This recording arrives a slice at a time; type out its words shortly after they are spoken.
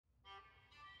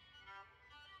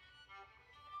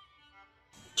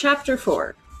Chapter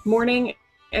 4 Morning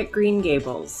at Green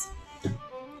Gables.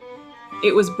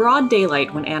 It was broad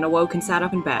daylight when Anne awoke and sat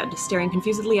up in bed, staring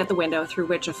confusedly at the window through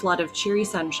which a flood of cheery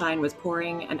sunshine was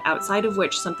pouring and outside of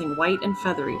which something white and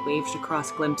feathery waved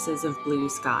across glimpses of blue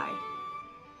sky.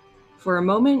 For a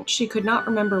moment, she could not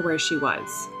remember where she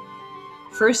was.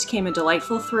 First came a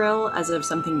delightful thrill as of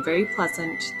something very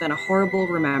pleasant, then a horrible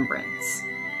remembrance.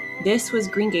 This was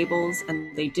Green Gables,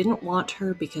 and they didn't want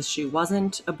her because she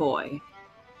wasn't a boy.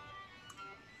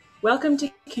 Welcome to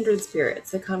Kindred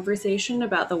Spirits, a conversation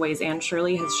about the ways Anne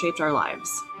Shirley has shaped our lives.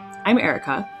 I'm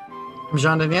Erica. I'm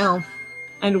Jean-Danielle.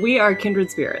 And we are Kindred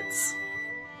Spirits.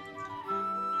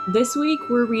 This week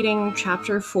we're reading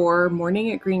Chapter 4,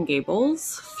 Morning at Green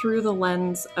Gables, through the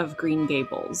lens of Green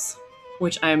Gables,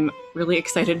 which I'm really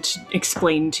excited to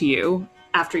explain to you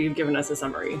after you've given us a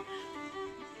summary.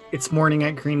 It's morning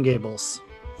at Green Gables.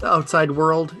 The outside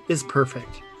world is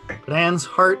perfect, but Anne's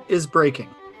heart is breaking.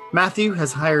 Matthew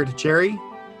has hired Jerry,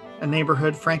 a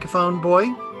neighborhood francophone boy,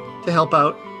 to help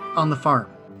out on the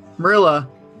farm. Marilla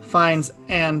finds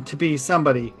Anne to be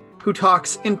somebody who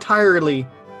talks entirely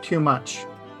too much,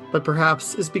 but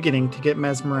perhaps is beginning to get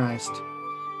mesmerized.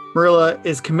 Marilla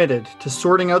is committed to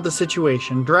sorting out the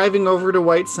situation, driving over to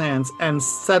White Sands, and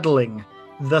settling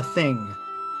the thing.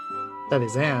 That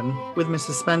is Anne with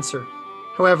Mrs. Spencer.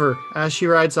 However, as she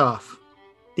rides off,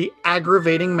 the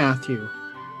aggravating Matthew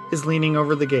is leaning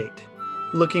over the gate,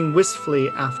 looking wistfully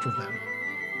after them.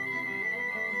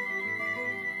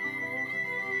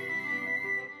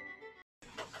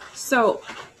 So,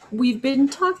 we've been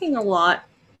talking a lot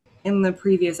in the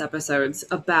previous episodes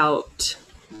about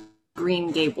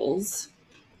Green Gables.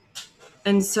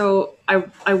 And so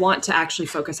I want to actually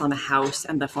focus on the house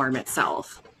and the farm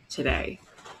itself today.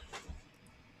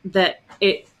 That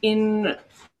in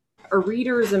a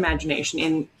reader's imagination,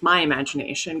 in my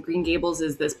imagination, Green Gables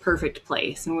is this perfect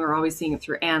place, and we're always seeing it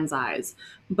through Anne's eyes.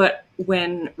 But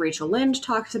when Rachel Lynde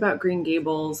talks about Green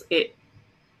Gables, it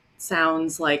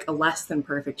sounds like a less than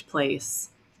perfect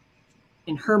place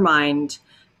in her mind,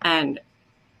 and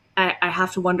I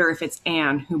have to wonder if it's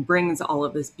Anne who brings all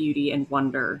of this beauty and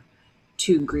wonder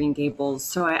to Green Gables.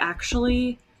 So I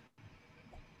actually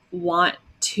want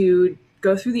to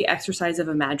go through the exercise of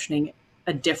imagining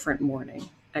a different morning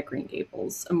at Green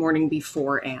Gables, a morning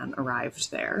before Anne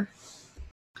arrived there.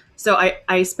 So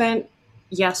I spent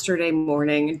yesterday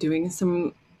morning doing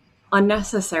some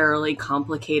unnecessarily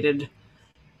complicated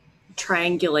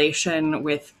triangulation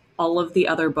with all of the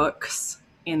other books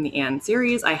in the Anne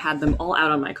series. I had them all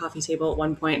out on my coffee table at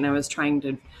one point, and I was trying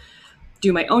to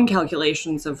do my own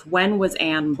calculations of when was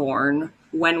Anne born,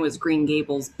 when was Green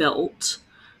Gables built.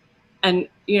 And,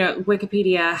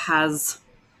 Wikipedia has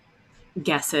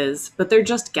guesses, but they're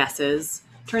just guesses.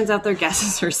 Turns out their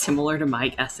guesses are similar to my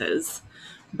guesses,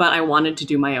 but I wanted to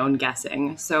do my own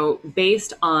guessing. So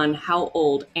based on how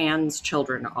old Anne's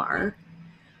children are,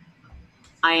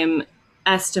 I am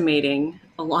estimating,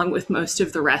 along with most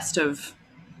of the rest of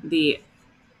the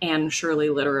Anne Shirley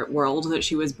literate world, that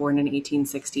she was born in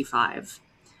 1865,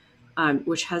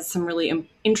 which has some really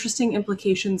interesting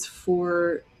implications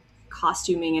for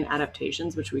costuming and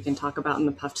adaptations, which we can talk about in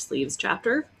the Puffed Sleeves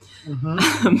chapter.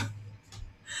 Mm-hmm.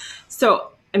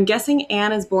 So I'm guessing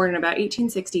Anne is born in about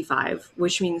 1865,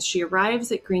 which means she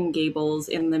arrives at Green Gables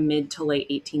in the mid to late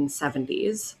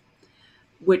 1870s,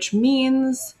 which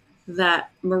means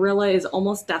that Marilla is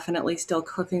almost definitely still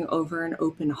cooking over an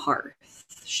open hearth.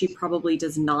 She probably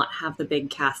does not have the big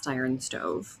cast iron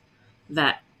stove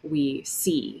that we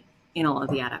see in all of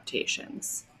the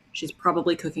adaptations. She's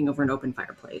probably cooking over an open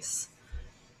fireplace,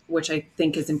 which I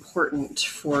think is important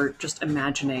for just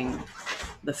imagining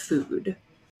the food.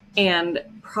 And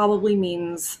probably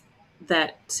means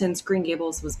that since Green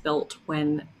Gables was built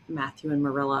when Matthew and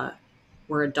Marilla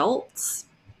were adults,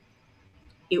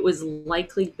 it was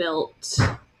likely built,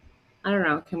 I don't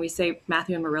know, can we say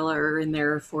Matthew and Marilla are in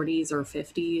their 40s or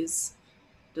 50s?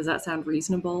 Does that sound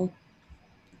reasonable?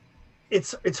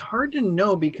 It's hard to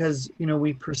know because,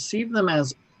 we perceive them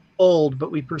as old, but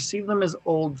we perceive them as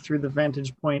old through the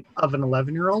vantage point of an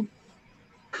 11-year-old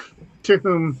to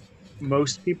whom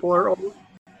most people are old.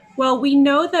 Well, we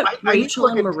know that Rachel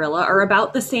and Marilla are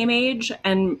about the same age,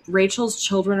 and Rachel's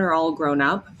children are all grown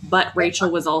up, but Rachel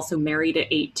was also married at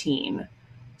 18.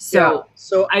 So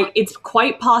it's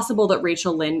quite possible that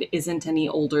Rachel Lynde isn't any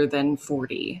older than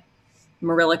 40.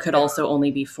 Marilla could also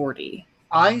only be 40.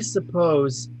 I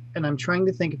suppose, and I'm trying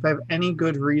to think if I have any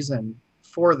good reason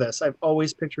for this. I've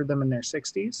always pictured them in their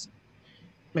 60s,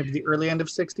 maybe the early end of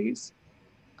 60s.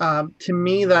 To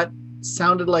me, that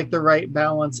sounded like the right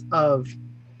balance of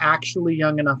actually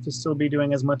young enough to still be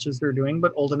doing as much as they're doing,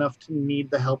 but old enough to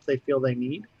need the help they feel they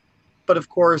need. But of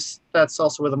course, that's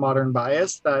also with a modern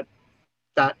bias that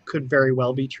could very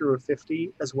well be true of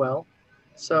 50 as well.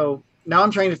 So now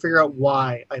I'm trying to figure out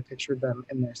why I pictured them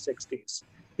in their 60s.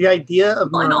 The idea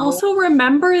of and also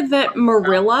remember that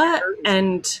Marilla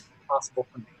and possible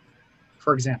for me,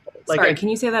 for example. Sorry, can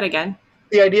you say that again?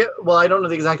 The idea, well, I don't know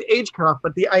the exact age cutoff,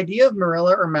 but the idea of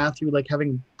Marilla or Matthew like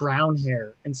having brown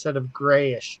hair instead of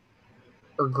grayish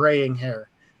or graying hair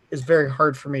is very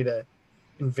hard for me to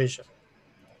envision.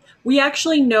 We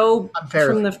actually know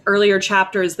from the earlier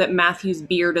chapters that Matthew's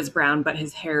beard is brown, but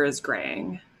his hair is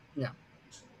graying. Yeah.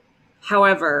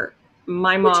 However,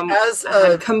 my mom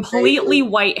had completely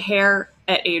white hair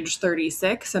at age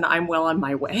 36, and I'm well on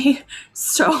my way.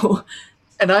 So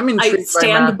and I'm intrigued I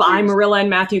stand by Marilla and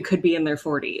Matthew could be in their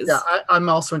 40s. Yeah, I'm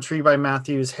also intrigued by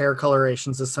Matthew's hair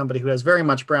colorations as somebody who has very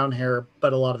much brown hair,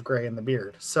 but a lot of gray in the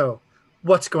beard. So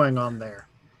what's going on there?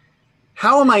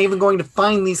 How am I even going to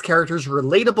find these characters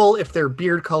relatable if their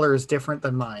beard color is different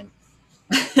than mine?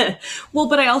 Well,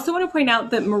 but I also want to point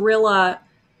out that Marilla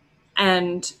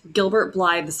and Gilbert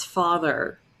Blythe's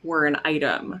father were an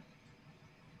item.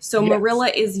 So yes. Marilla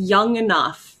is young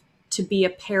enough to be a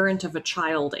parent of a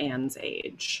child Anne's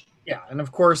age. Yeah, and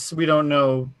of course we don't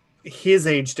know his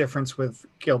age difference with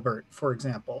Gilbert, for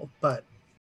example, but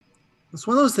it's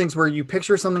one of those things where you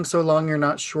picture something so long you're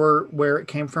not sure where it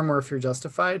came from or if you're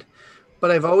justified. But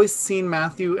I've always seen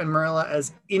Matthew and Marilla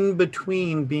as in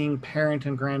between being parent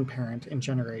and grandparent in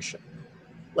generation.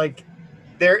 Like,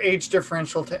 their age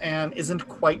differential to Anne isn't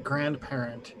quite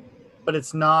grandparent, but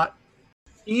it's not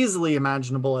easily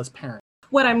imaginable as parent.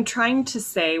 What I'm trying to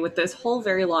say with this whole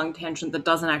very long tangent that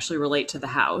doesn't actually relate to the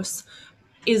house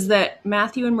is that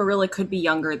Matthew and Marilla could be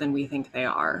younger than we think they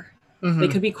are. Mm-hmm. They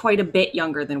could be quite a bit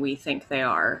younger than we think they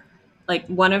are. Like,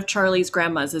 one of Charlie's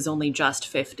grandmas is only just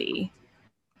 50.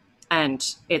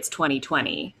 And it's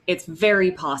 2020. It's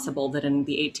very possible that in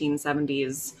the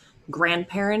 1870s,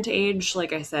 grandparent age,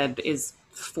 like I said, is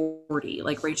 40.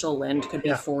 Like Rachel Lynde could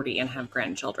be 40 and have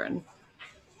grandchildren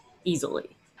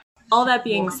easily. All that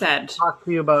being said, I'll talk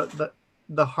to you about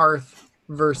the hearth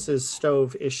versus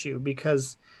stove issue,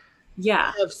 because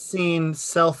I have seen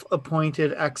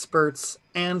self-appointed experts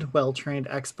and well-trained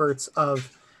experts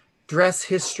of dress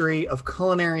history, of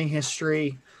culinary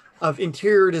history, of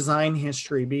interior design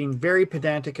history being very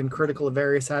pedantic and critical of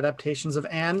various adaptations of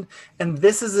Anne. And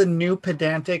this is a new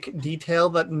pedantic detail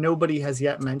that nobody has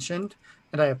yet mentioned,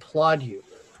 and I applaud you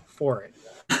for it.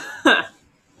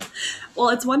 Well,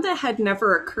 it's one that had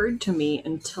never occurred to me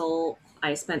until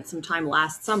I spent some time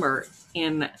last summer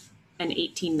in an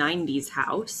 1890s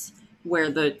house where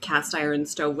the cast iron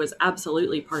stove was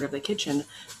absolutely part of the kitchen,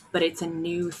 but it's a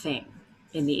new thing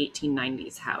in the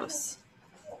 1890s house.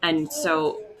 And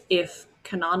so if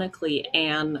canonically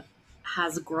Anne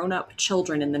has grown-up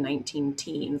children in the 19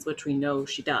 teens, which we know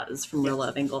she does from Marilla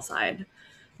of Ingleside,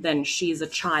 then she's a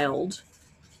child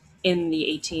in the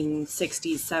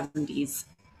 1860s, 70s,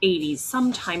 80s,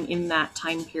 sometime in that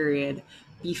time period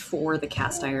before the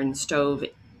cast iron stove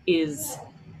is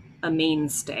a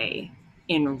mainstay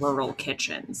in rural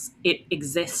kitchens. It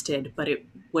existed, but it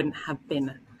wouldn't have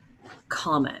been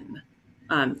common.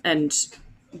 And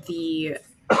the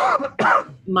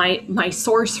my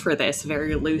source for this,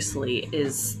 very loosely,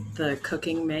 is the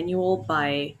cooking manual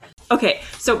by... Okay,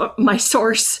 so my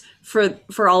source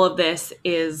for all of this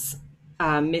is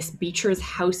Miss Beecher's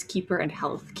Housekeeper and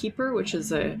Healthkeeper, which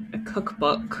is a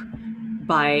cookbook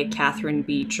by Catherine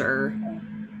Beecher,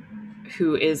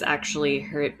 who is actually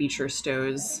Harriet Beecher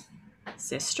Stowe's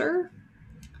sister.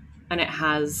 And it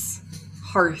has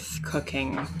hearth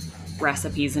cooking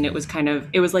recipes, and it was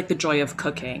like the joy of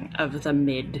cooking of the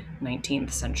mid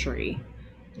 19th century.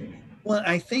 Well,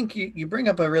 I think you bring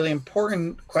up a really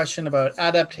important question about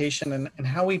adaptation and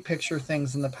how we picture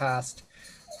things in the past,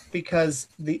 because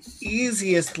the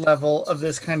easiest level of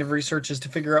this kind of research is to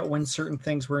figure out when certain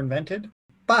things were invented.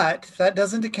 But that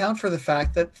doesn't account for the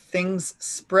fact that things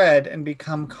spread and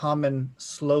become common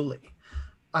slowly.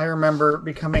 I remember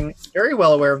becoming very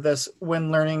well aware of this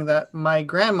when learning that my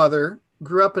grandmother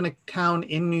grew up in a town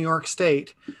in New York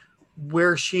State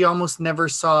where she almost never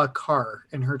saw a car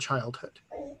in her childhood.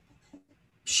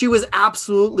 She was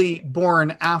absolutely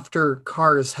born after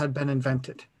cars had been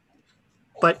invented.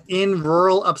 But in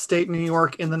rural upstate New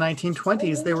York in the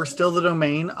 1920s, they were still the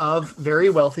domain of very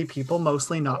wealthy people,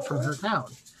 mostly not from her town.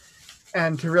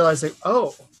 And to realize that,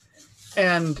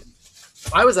 and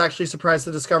I was actually surprised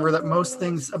to discover that most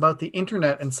things about the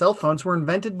internet and cell phones were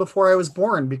invented before I was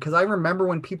born, because I remember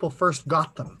when people first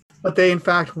got them. But they, in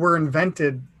fact, were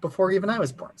invented before even I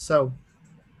was born. So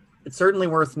It's certainly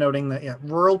worth noting that,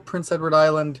 rural Prince Edward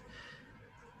Island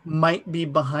might be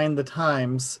behind the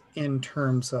times in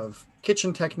terms of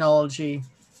kitchen technology,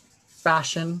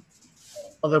 fashion,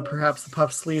 although perhaps the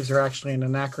puff sleeves are actually an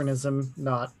anachronism,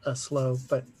 not a slow,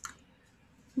 but...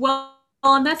 Well,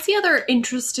 and that's the other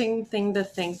interesting thing to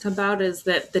think about is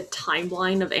that the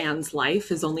timeline of Anne's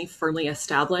life is only firmly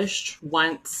established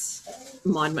once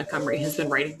Maud Montgomery has been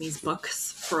writing these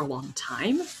books for a long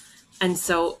time. And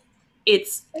so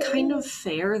it's kind of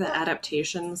fair that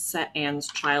adaptations set Anne's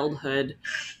childhood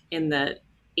in the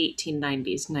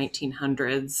 1890s,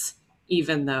 1900s,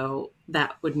 even though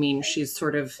that would mean she's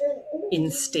sort of in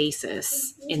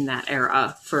stasis in that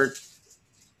era for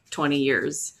 20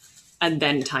 years. And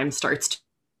then time starts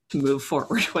to move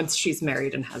forward once she's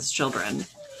married and has children.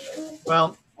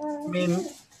 Well, I mean,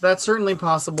 that's certainly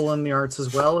possible in the arts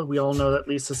as well. We all know that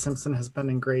Lisa Simpson has been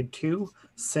in grade 2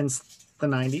 since the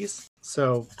 90s.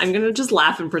 So I'm going to just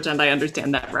laugh and pretend I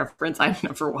understand that reference. I've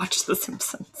never watched The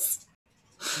Simpsons.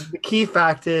 The key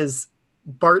fact is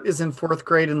Bart is in 4th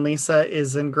grade and Lisa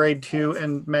is in grade 2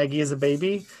 and Maggie is a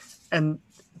baby. And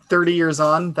 30 years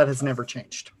on, that has never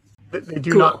changed. They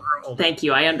do not grow older. Thank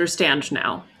you. I understand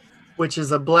now. Which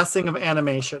is a blessing of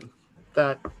animation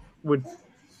that would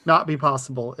not be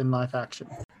possible in live action.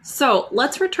 So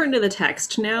let's return to the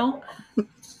text now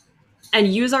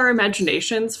and use our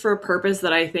imaginations for a purpose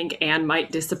that I think Anne might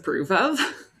disapprove of.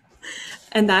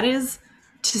 And that is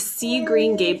to see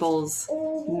Green Gables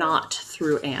not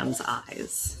through Anne's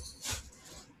eyes.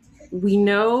 We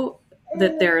know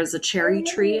that there is a cherry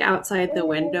tree outside the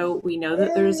window. We know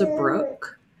that there's a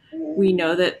brook. We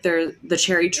know that the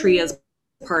cherry tree is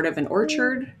part of an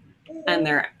orchard, and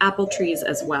there are apple trees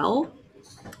as well.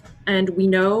 And we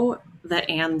know that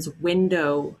Anne's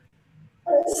window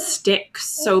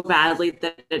sticks so badly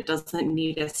that it doesn't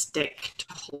need a stick to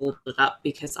hold it up,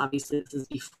 because obviously this is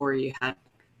before you had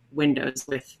windows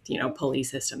with, pulley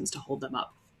systems to hold them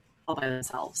up all by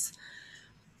themselves.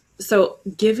 So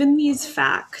given these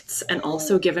facts, and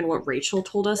also given what Rachel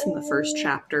told us in the first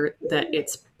chapter, that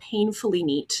it's painfully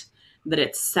neat, that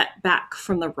it's set back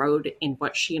from the road in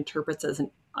what she interprets as an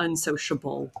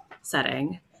unsociable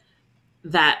setting,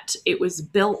 that it was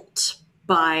built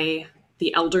by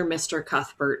the elder Mr.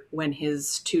 Cuthbert when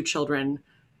his 2 children,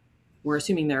 we're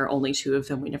assuming there are only 2 of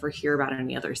them, we never hear about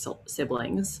any other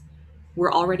siblings,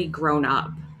 were already grown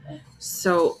up.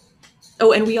 So,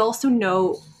 and we also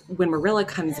know when Marilla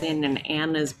comes in and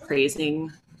Anne is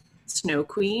praising Snow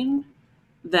Queen,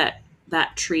 that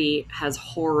tree has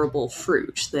horrible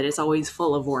fruit that is always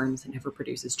full of worms and never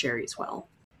produces cherries well.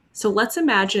 So let's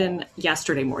imagine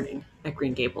yesterday morning at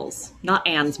Green Gables. Not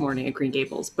Anne's morning at Green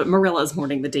Gables, but Marilla's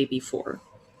morning the day before.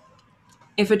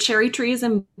 If a cherry tree is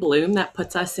in bloom, that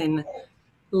puts us in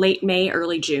late May,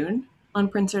 early June on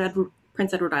Prince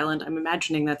Edward Island. I'm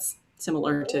imagining that's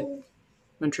similar to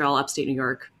Montreal, upstate New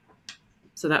York.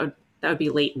 So that would be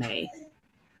late May.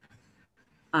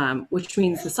 Which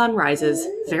means the sun rises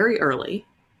very early,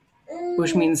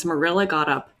 which means Marilla got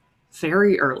up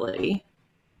very early.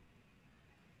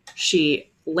 She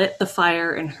lit the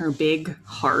fire in her big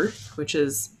hearth, which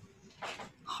is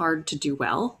hard to do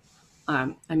well.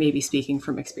 I may be speaking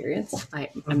from experience.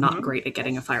 I'm not great at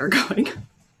getting a fire going.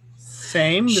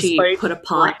 Same. She put a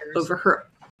pot over her...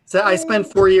 So I spent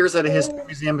 4 years at a history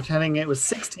museum pretending it was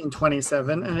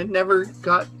 1627, and it never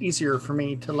got easier for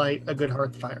me to light a good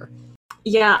hearth fire.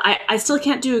 Yeah, I still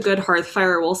can't do a good hearth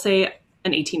fire. We'll say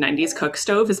an 1890s cook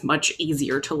stove is much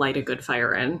easier to light a good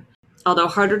fire in. Although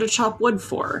harder to chop wood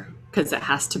for, because it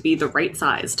has to be the right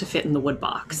size to fit in the wood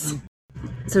box.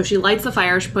 Mm-hmm. So she lights the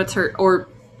fire, she puts or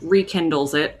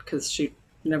rekindles it, because she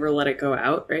never let it go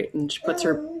out, right? And she puts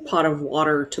her pot of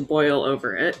water to boil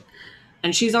over it.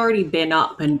 And she's already been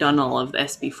up and done all of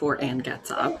this before Anne gets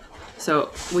up.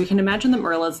 So we can imagine that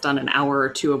Marilla's done an hour or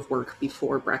 2 of work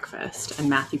before breakfast, and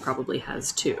Matthew probably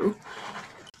has too.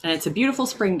 And it's a beautiful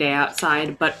spring day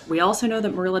outside, but we also know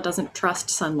that Marilla doesn't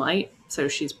trust sunlight, so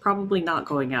she's probably not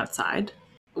going outside.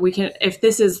 If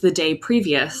this is the day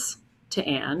previous to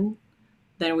Anne,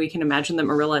 then we can imagine that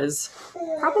Marilla is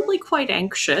probably quite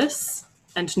anxious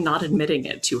and not admitting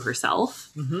it to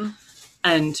herself. Mm-hmm.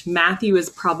 And Matthew is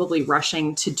probably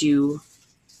rushing to do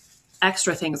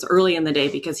extra things early in the day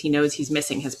because he knows he's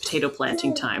missing his potato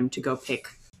planting time to go pick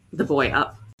the boy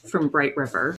up from Bright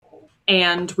River.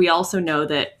 And we also know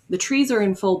that the trees are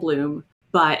in full bloom,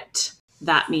 but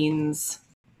that means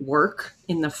work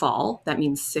in the fall. That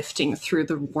means sifting through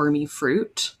the wormy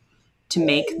fruit to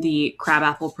make the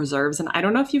crabapple preserves. And I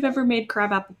don't know if you've ever made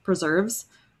crabapple preserves.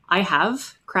 I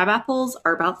have. Crabapples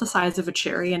are about the size of a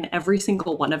cherry, and every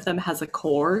single one of them has a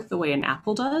core the way an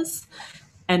apple does.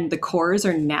 and the cores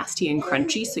are nasty and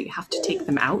crunchy, so you have to take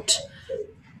them out.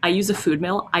 I use a food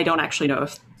mill. I don't actually know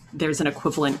if there's an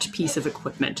equivalent piece of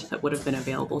equipment that would have been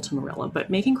available to Marilla, but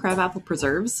making crabapple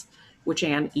preserves, which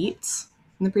Anne eats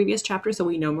in the previous chapter, so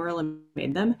we know Marilla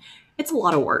made them, it's a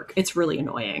lot of work. It's really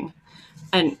annoying.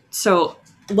 And so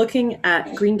looking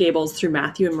at Green Gables through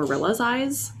Matthew and Marilla's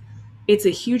eyes, it's a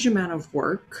huge amount of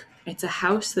work. It's a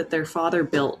house that their father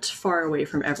built far away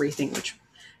from everything, which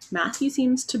Matthew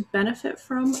seems to benefit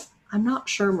from. I'm not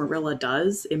sure Marilla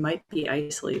does. It might be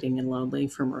isolating and lonely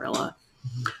for Marilla.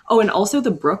 Oh, and also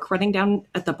the brook running down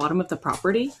at the bottom of the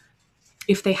property.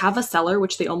 If they have a cellar,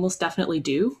 which they almost definitely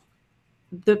do,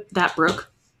 that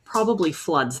brook probably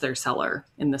floods their cellar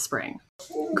in the spring.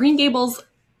 Green Gables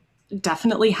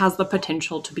definitely has the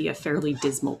potential to be a fairly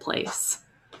dismal place.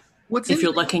 If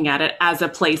you're looking at it as a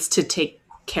place to take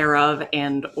care of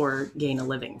and or gain a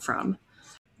living from.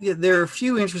 Yeah, there are a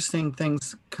few interesting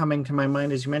things coming to my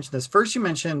mind as you mentioned this. First, you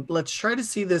mentioned, let's try to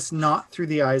see this not through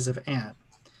the eyes of Anne.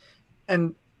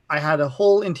 And I had a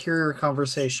whole interior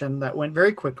conversation that went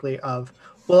very quickly of,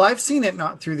 well, I've seen it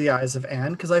not through the eyes of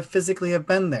Anne because I physically have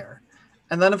been there.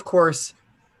 And then, of course,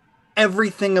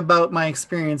 everything about my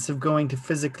experience of going to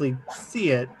physically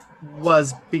see it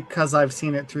was because I've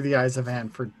seen it through the eyes of Anne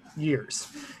for years.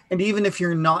 And even if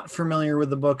you're not familiar with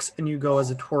the books and you go as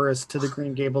a tourist to the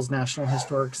Green Gables National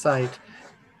Historic Site,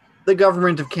 the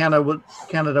government of Canada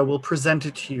will present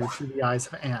it to you through the eyes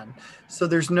of Anne. So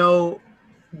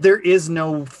there is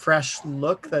no fresh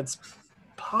look that's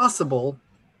possible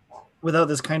without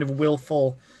this kind of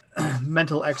willful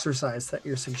mental exercise that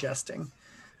you're suggesting.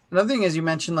 Another thing is you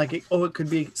mentioned it could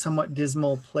be a somewhat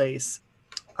dismal place.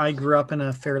 I grew up in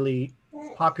a fairly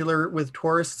popular with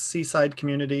tourists seaside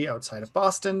community outside of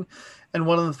Boston. And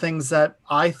one of the things that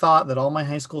I thought that all my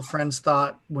high school friends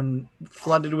thought when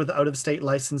flooded with out-of-state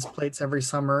license plates every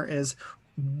summer is,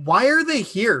 why are they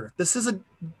here? This is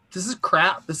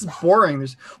crap. This is boring.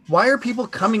 Why are people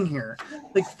coming here?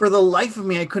 For the life of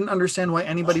me, I couldn't understand why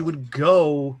anybody would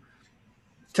go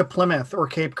to Plymouth or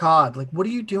Cape Cod. What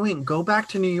are you doing? Go back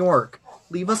to New York.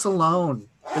 Leave us alone.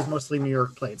 There's mostly New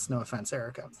York plates. No offense,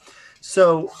 Erica.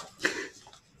 So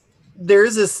there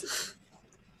is this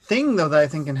thing, though, that I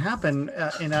think can happen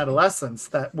in adolescence,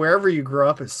 that wherever you grow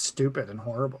up is stupid and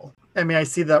horrible. I mean, I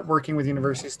see that working with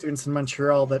university students in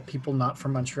Montreal, that people not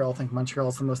from Montreal think Montreal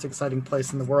is the most exciting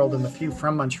place in the world, and the few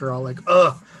from Montreal,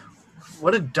 ugh,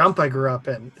 what a dump I grew up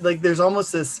in. There's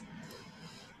almost this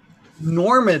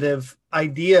normative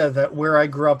idea that where I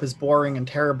grew up is boring and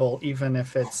terrible, even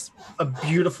if it's a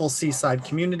beautiful seaside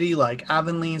community like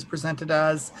Avonlea is presented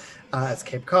as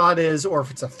Cape Cod is, or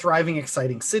if it's a thriving,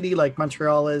 exciting city like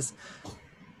Montreal is.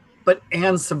 But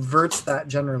Anne subverts that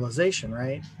generalization,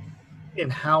 right? In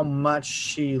how much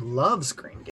she loves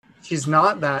Green Gables. She's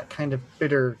not that kind of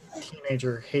bitter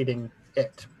teenager hating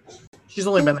it. She's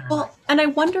only been there. Well, and I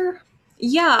wonder,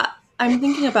 I'm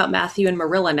thinking about Matthew and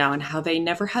Marilla now and how they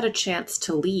never had a chance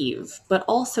to leave. But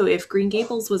also, if Green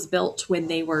Gables was built when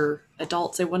they were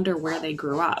adults, I wonder where they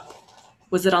grew up.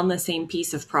 Was it on the same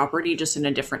piece of property, just in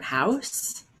a different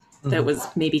house that was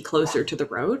maybe closer to the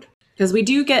road? Because we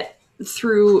do get,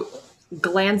 through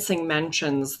glancing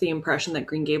mentions, the impression that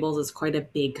Green Gables is quite a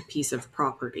big piece of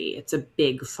property. It's a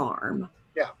big farm.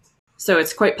 Yeah. So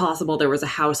it's quite possible there was a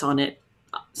house on it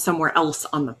somewhere else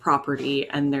on the property.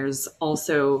 And there's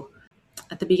also,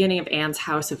 at the beginning of Anne's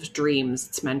House of Dreams,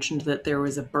 it's mentioned that there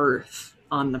was a birth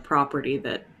on the property,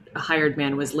 that a hired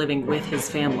man was living with his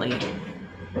family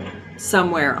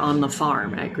somewhere on the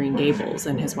farm at Green Gables,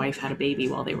 and his wife had a baby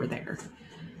while they were there.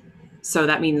 So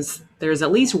that means there's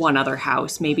at least one other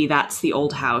house. Maybe that's the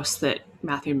old house that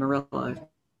Matthew and Marilla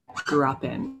grew up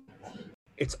in.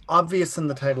 It's obvious in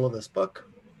the title of this book,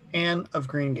 Anne of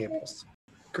Green Gables.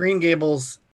 Green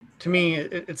Gables, to me,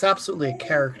 it's absolutely a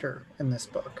character in this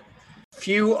book.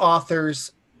 Few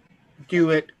authors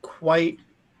do it quite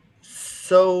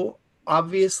so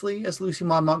obviously as Lucy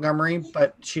Maud Montgomery,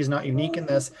 but she's not unique in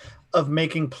this, of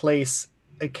making place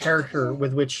a character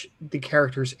with which the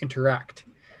characters interact.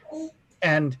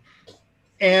 And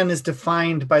Anne is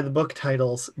defined by the book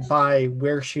titles by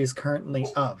where she is currently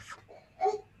of.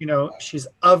 She's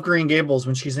of Green Gables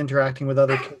when she's interacting with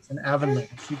other kids in Avonlea.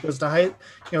 She goes to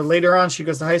later on she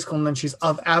goes to high school, and then she's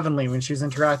of Avonlea when she's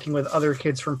interacting with other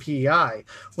kids from PEI.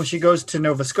 When she goes to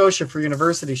Nova Scotia for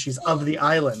university, she's of the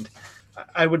island.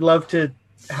 I would love to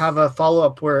have a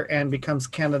follow-up where Anne becomes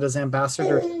Canada's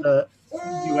ambassador to the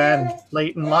UN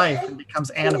late in life and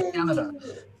becomes Anne of Canada,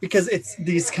 because it's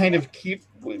these kind of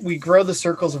we grow the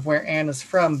circles of where Anne is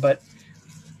from, but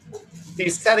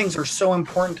these settings are so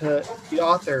important to the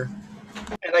author,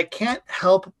 and I can't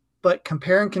help but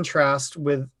compare and contrast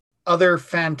with other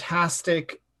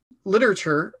fantastic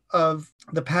literature of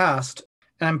the past.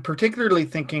 And I'm particularly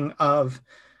thinking of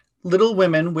Little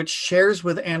Women, which shares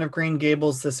with Anne of Green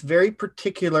Gables this very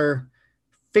particular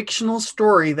fictional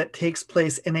story that takes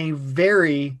place in a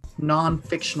very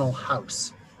non-fictional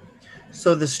house.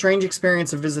 So the strange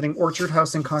experience of visiting Orchard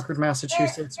House in Concord,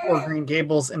 Massachusetts, or Green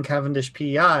Gables in Cavendish,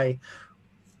 PEI,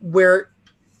 where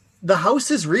the house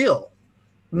is real.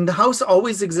 And the house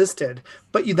always existed,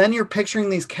 but then you're picturing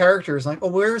these characters like, oh,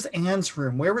 where's Anne's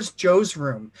room? Where was Joe's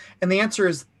room? And the answer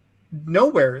is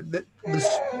nowhere. The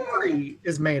story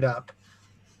is made up,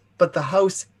 but the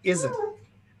house isn't.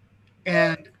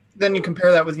 And then you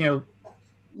compare that with,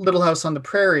 Little House on the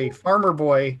Prairie, Farmer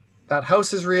Boy, that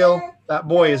house is real, that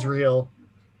boy is real.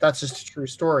 That's just a true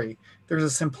story. There's a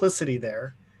simplicity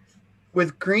there.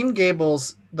 With Green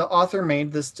Gables, the author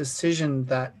made this decision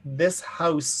that this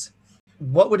house,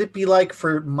 what would it be like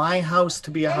for my house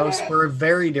to be a house where a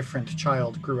very different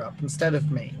child grew up instead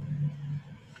of me?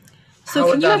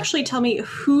 So can you actually tell me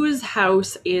whose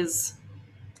house is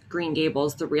Green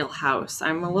Gables, the real house?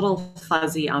 I'm a little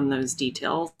fuzzy on those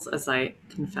details. As I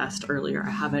confessed earlier, I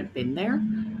haven't been there.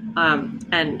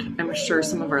 And I'm sure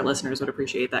some of our listeners would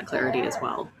appreciate that clarity as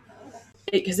well.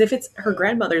 Because if it's her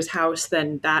grandmother's house,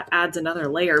 then that adds another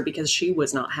layer because she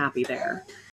was not happy there.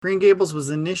 Green Gables was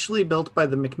initially built by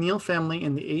the McNeil family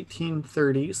in the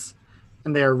 1830s,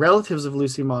 and they are relatives of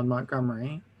Lucy Maud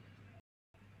Montgomery.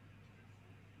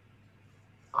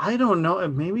 I don't know,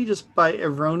 maybe just by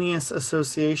erroneous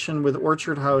association with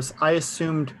Orchard House, I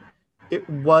assumed it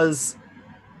was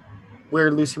where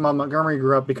Lucy Maud Montgomery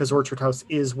grew up because Orchard House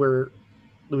is where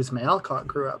Louisa May Alcott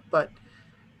grew up. But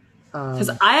because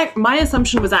my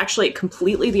assumption was actually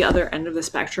completely the other end of the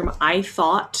spectrum. I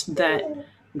thought that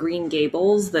Green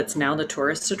Gables, that's now the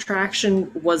tourist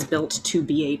attraction, was built to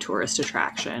be a tourist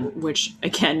attraction, which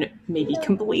again may be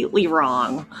completely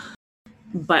wrong.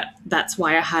 But that's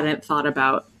why I hadn't thought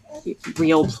about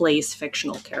real place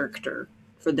fictional character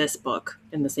for this book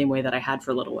in the same way that I had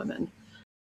for Little Women.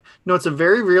 No, it's a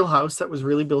very real house that was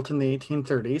really built in the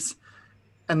 1830s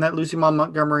and that Lucy Maud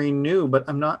Montgomery knew, but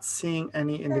I'm not seeing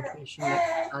any indication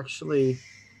that she actually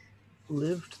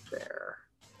lived there.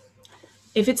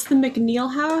 If it's the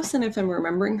McNeil house, and if I'm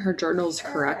remembering her journals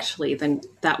correctly, then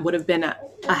that would have been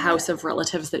a house of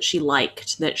relatives that she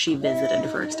liked, that she visited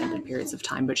for extended periods of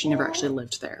time, but she never actually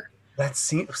lived there.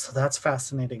 So that's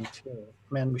fascinating too.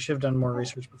 Man, we should have done more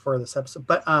research before this episode.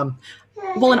 But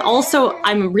well, and also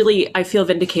I feel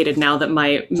vindicated now that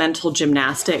my mental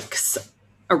gymnastics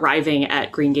arriving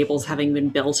at Green Gables having been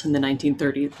built in the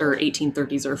 1930s or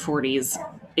 1830s or 40s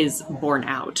is borne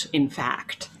out, in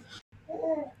fact.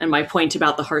 And my point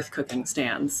about the hearth cooking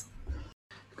stands.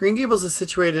 Green Gables is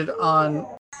situated on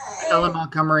Ellen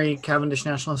Montgomery Cavendish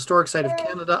National Historic Site of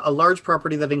Canada, a large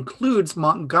property that includes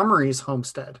Montgomery's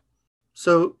homestead.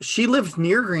 So she lived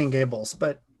near Green Gables,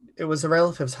 but it was a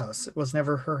relative's house. It was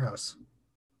never her house.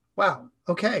 Wow.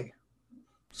 Okay.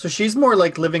 So she's more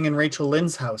like living in Rachel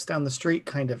Lynde's house down the street,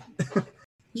 kind of.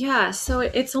 Yeah. So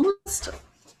it's almost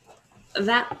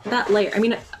that layer. I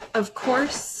mean, of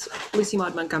course, Lucy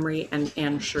Maud Montgomery and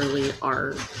Anne Shirley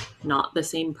are not the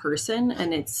same person.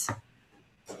 And it's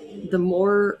the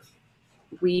more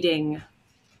reading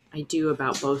I do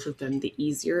about both of them, the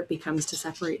easier it becomes to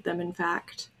separate them, in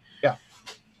fact. Yeah.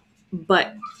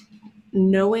 But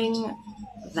knowing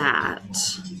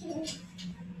that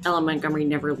Ellen Montgomery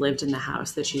never lived in the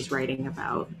house that she's writing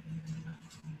about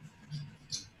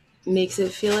makes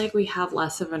it feel like we have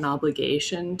less of an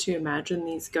obligation to imagine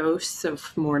these ghosts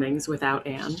of mornings without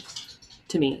Anne,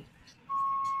 to me.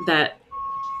 That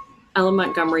Ellen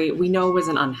Montgomery, we know, was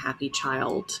an unhappy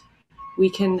child. We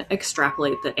can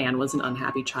extrapolate that Anne was an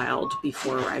unhappy child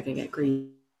before arriving at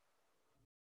Green.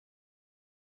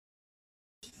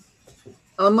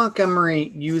 Ellen Montgomery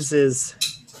uses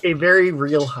a very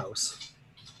real house,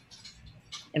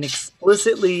 an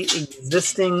explicitly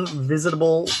existing,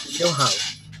 visitable real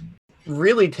house.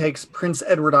 Really takes Prince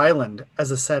Edward Island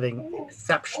as a setting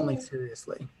exceptionally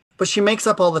seriously. But she makes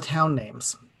up all the town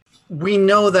names. We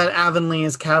know that Avonlea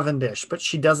is Cavendish, but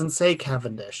she doesn't say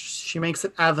Cavendish. She makes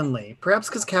it Avonlea. Perhaps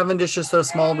because Cavendish is so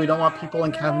small, we don't want people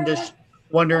in Cavendish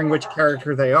wondering which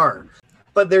character they are.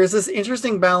 But there's this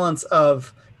interesting balance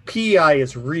of PEI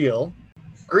is real,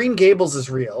 Green Gables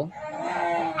is real,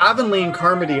 Avonlea and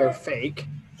Carmody are fake,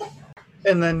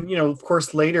 and then, of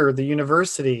course, later the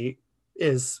university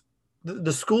is...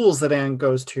 The schools that Anne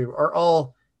goes to are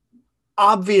all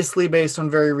obviously based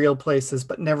on very real places,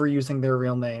 but never using their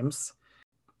real names.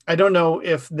 I don't know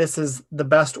if this is the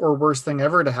best or worst thing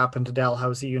ever to happen to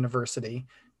Dalhousie University,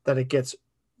 that it gets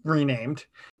renamed.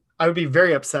 I would be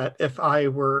very upset if I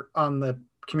were on the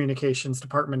communications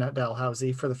department at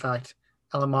Dalhousie for the fact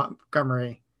Ella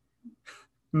Montgomery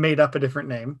made up a different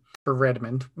name for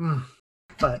Redmond.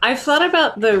 But I've thought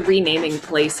about the renaming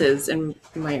places in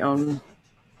my own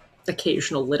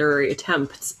occasional literary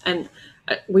attempts, and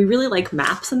we really like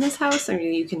maps in this house. I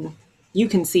mean, you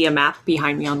can see a map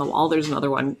behind me on the wall. There's another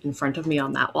one in front of me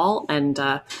on that wall, and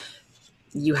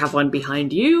you have one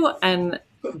behind you. And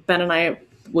Ben and I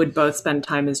would both spend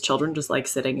time as children just like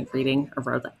sitting and reading a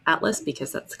road atlas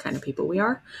because that's the kind of people we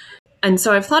are. And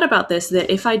so I've thought about this,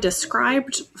 that if I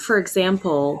described, for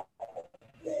example,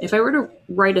 if I were to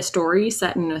write a story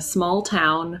set in a small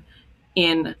town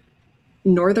in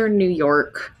northern New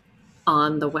York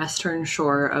on the western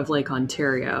shore of Lake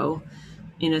Ontario,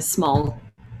 in a small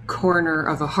corner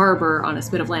of a harbor on a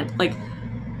spit of land, like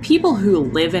people who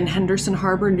live in Henderson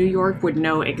Harbor, New York, would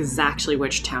know exactly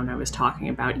which town I was talking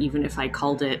about, even if I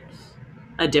called it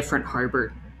a different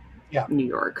harbor, New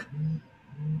York.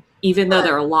 Even though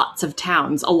there are lots of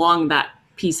towns along that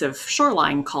piece of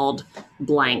shoreline called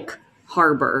blank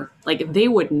harbor, like they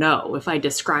would know if I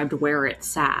described where it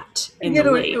sat in the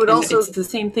lake. It's the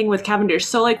same thing with Cavendish.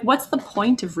 So like, what's the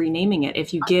point of renaming it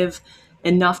if you give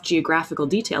enough geographical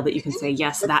detail that you can say,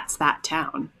 yes, that's that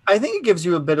town? I think it gives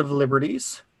you a bit of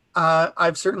liberties.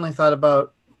 I've certainly thought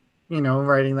about,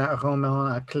 writing that roman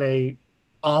à clé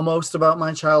almost about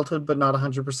my childhood, but not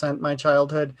 100% my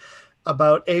childhood,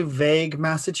 about a vague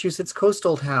Massachusetts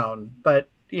coastal town. But,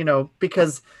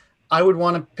 because I would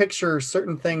want to picture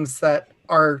certain things that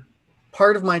are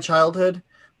part of my childhood,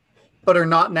 but are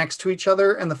not next to each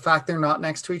other. And the fact they're not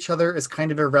next to each other is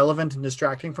kind of irrelevant and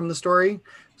distracting from the story.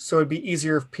 So it'd be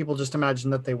easier if people just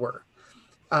imagined that they were.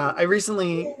 I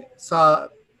recently saw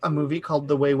a movie called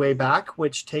The Way, Way Back,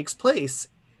 which takes place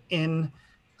in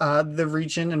the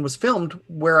region and was filmed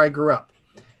where I grew up.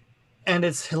 And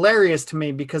it's hilarious to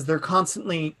me because they're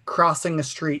constantly crossing a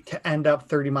street to end up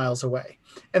 30 miles away.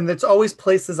 And it's always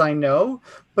places I know,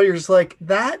 but you're just like,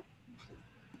 that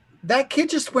kid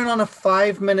just went on a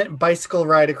 5-minute bicycle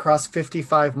ride across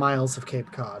 55 miles of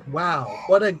Cape Cod. Wow,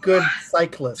 what a good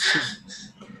cyclist.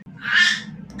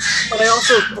 But I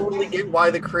also totally get why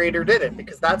the creator did it,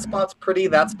 because that spot's pretty,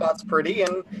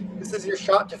 and this is your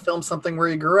shot to film something where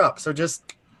you grew up. So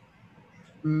just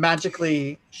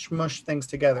magically smush things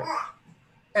together.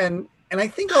 And I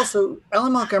think also Ella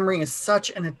Montgomery is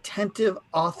such an attentive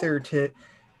author to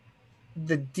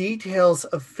the details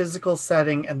of physical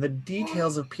setting and the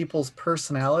details of people's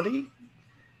personality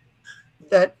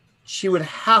that she would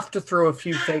have to throw a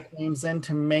few fake names in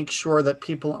to make sure that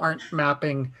people aren't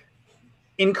mapping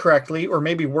incorrectly, or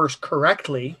maybe worse,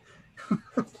 correctly,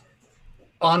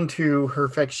 onto her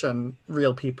fiction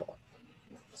real people.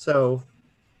 So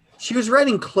she was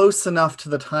writing close enough to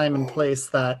the time and place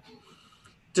that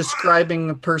describing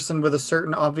a person with a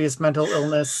certain obvious mental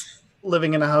illness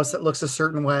living in a house that looks a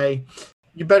certain way,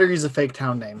 you better use a fake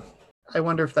town name. I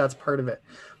wonder if that's part of it.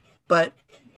 But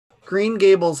Green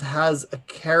Gables has a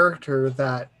character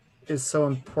that is so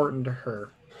important to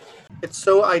her. It's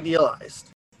so idealized.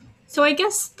 So I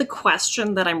guess the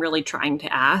question that I'm really trying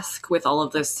to ask with all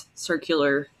of this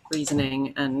circular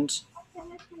reasoning and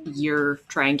year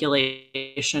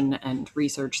triangulation and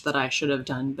research that I should have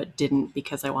done but didn't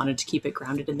because I wanted to keep it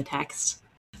grounded in the text.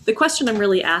 The question I'm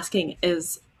really asking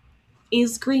is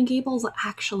Green Gables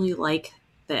actually like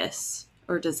this?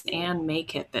 Or does Anne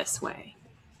make it this way?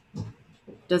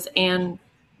 Does Anne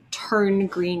turn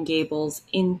Green Gables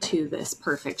into this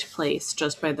perfect place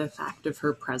just by the fact of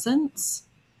her presence?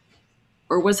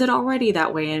 Or was it already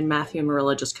that way and Matthew and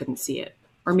Marilla just couldn't see it?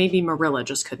 Or maybe Marilla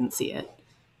just couldn't see it.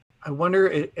 I wonder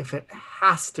if it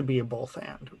has to be a both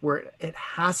and, where it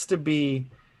has to be,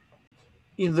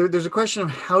 there's a question of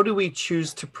how do we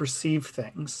choose to perceive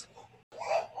things,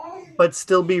 but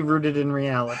still be rooted in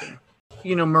reality.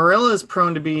 Marilla is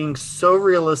prone to being so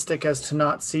realistic as to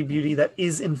not see beauty that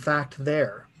is in fact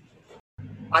there.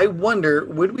 I wonder,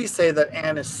 would we say that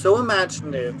Anne is so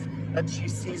imaginative that she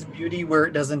sees beauty where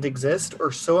it doesn't exist,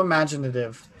 or so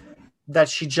imaginative that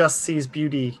she just sees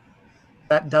beauty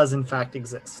that does in fact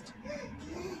exist?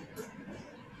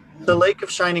 The Lake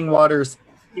of Shining Waters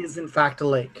is in fact a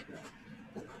lake,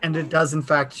 and it does in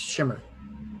fact shimmer.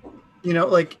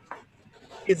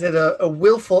 Is it a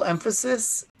willful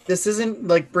emphasis? This isn't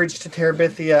like Bridge to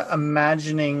Terabithia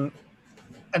imagining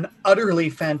an utterly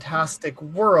fantastic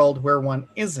world where one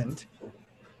isn't.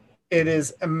 It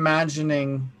is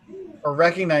imagining or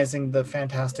recognizing the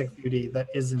fantastic beauty that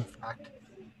is in fact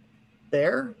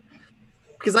there.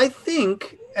 Because I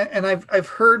think, and I've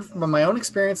heard from my own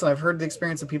experience, and I've heard the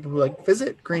experience of people who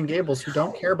visit Green Gables who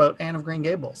don't care about Anne of Green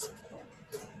Gables.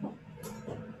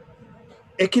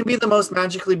 It can be the most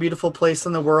magically beautiful place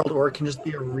in the world, or it can just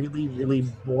be a really, really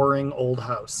boring old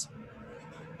house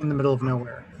in the middle of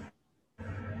nowhere.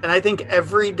 And I think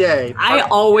every day... I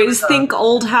always think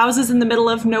old houses in the middle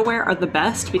of nowhere are the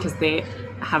best because they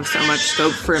have so much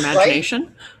scope for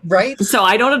imagination. Right? So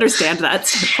I don't understand that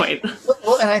standpoint.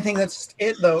 Well, and I think that's just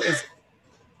it, though, is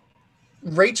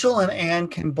Rachel and Anne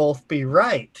can both be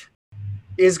right.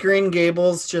 Is Green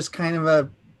Gables just kind of a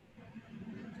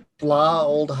blah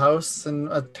old house in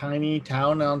a tiny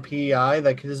town on PEI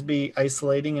that could just be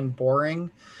isolating and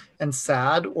boring and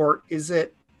sad? Or is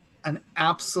it an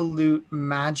absolute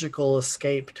magical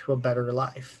escape to a better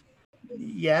life?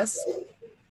 Yes.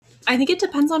 I think it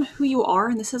depends on who you are.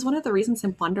 And this is one of the reasons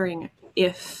I'm wondering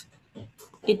if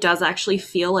it does actually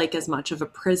feel like as much of a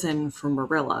prison for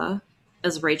Marilla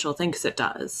as Rachel thinks it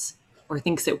does, or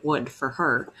thinks it would for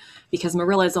her, because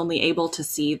Marilla is only able to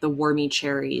see the wormy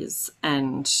cherries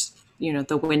and, you know,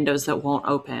 the windows that won't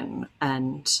open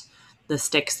and the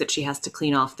sticks that she has to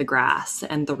clean off the grass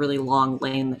and the really long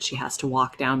lane that she has to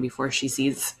walk down before she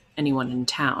sees anyone in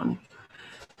town.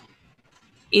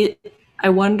 I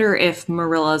wonder if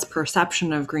Marilla's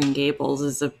perception of Green Gables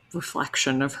is a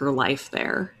reflection of her life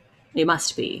there. It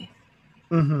must be.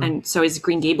 Mm-hmm. And so is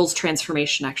Green Gables'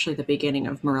 transformation actually the beginning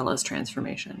of Marilla's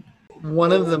transformation?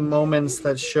 One of the moments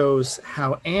that shows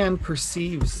how Anne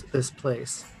perceives this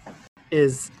place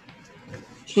is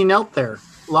she knelt there,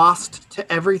 lost to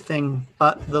everything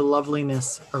but the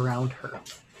loveliness around her,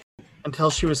 until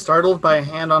she was startled by a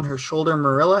hand on her shoulder.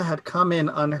 Marilla had come in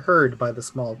unheard by the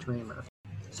small dreamer.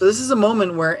 So this is a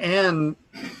moment where Anne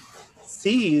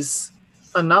sees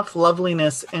enough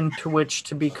loveliness into which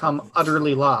to become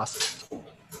utterly lost.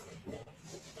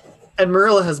 And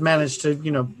Marilla has managed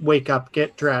to, wake up,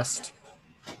 get dressed,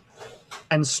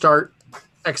 and start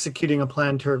executing a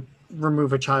plan to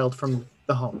remove a child from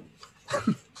the home.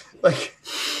 Like,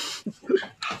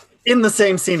 in the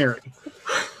same scenery.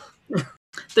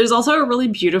 There's also a really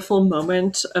beautiful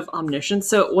moment of omniscience.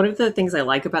 So one of the things I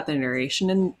like about the narration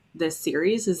in this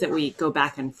series is that we go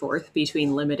back and forth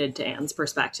between limited to Anne's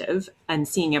perspective and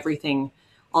seeing everything,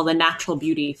 all the natural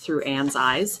beauty through Anne's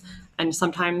eyes. And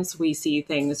sometimes we see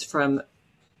things from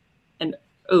an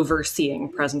overseeing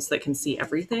presence that can see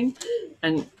everything.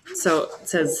 And so it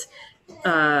says,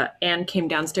 Anne came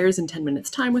downstairs in 10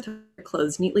 minutes' time with her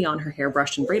clothes neatly on, her hair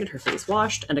brushed and braided, her face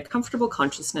washed, and a comfortable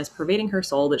consciousness pervading her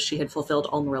soul that she had fulfilled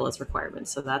all Marilla's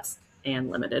requirements. So that's Anne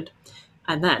limited.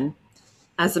 And then,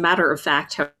 as a matter of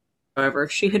fact, however,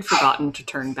 she had forgotten to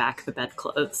turn back the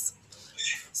bedclothes.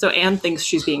 So Anne thinks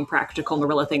she's being practical.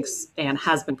 Marilla thinks Anne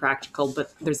has been practical,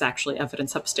 but there's actually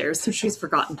evidence upstairs, so she's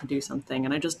forgotten to do something.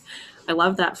 And I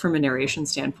love that from a narration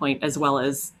standpoint, as well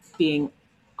as being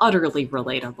utterly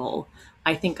relatable.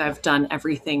 I think I've done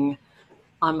everything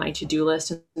on my to-do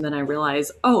list, and then I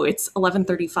realize, oh, it's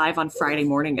 11:35 on Friday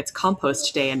morning. It's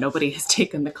compost day, and nobody has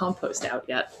taken the compost out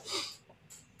yet.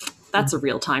 That's a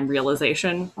real-time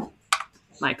realization.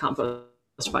 My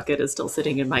compost bucket is still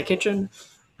sitting in my kitchen.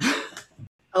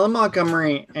 Ellen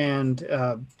Montgomery and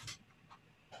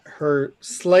her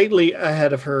slightly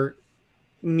ahead of her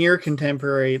near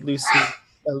contemporary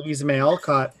Louisa May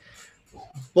Alcott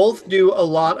both do a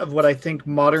lot of what I think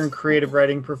modern creative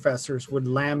writing professors would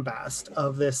lambast,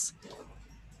 of this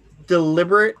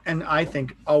deliberate and I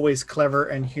think always clever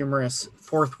and humorous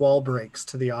fourth wall breaks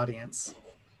to the audience.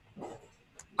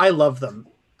 I love them.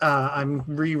 I'm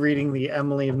rereading the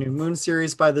Emily of New Moon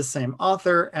series by the same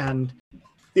author, and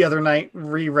the other night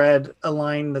reread a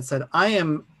line that said, "I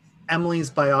am Emily's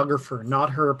biographer, not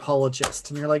her apologist."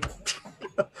 And you're like,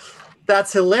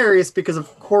 that's hilarious, because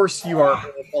of course you are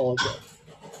her apologist.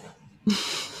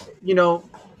 You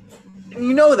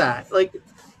know that. Like,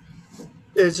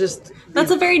 it's just...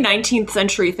 That's a very 19th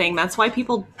century thing. That's why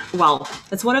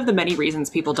it's one of the many reasons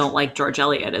people don't like George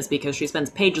Eliot, is because she spends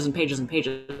pages and pages and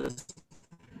pages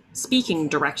speaking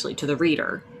directly to the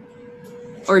reader.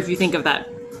 Or if you think of that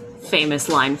famous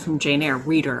line from Jane Eyre,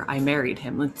 "Reader, I married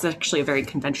him." It's actually a very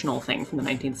conventional thing from the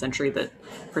 19th century that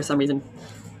for some reason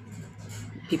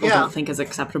people don't think is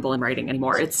acceptable in writing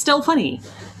anymore. It's still funny.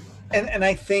 And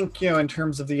I think, in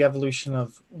terms of the evolution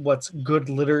of what's good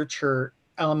literature,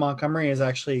 Ellen Montgomery is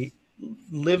actually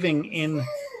living in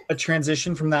a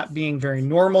transition from that being very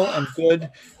normal and good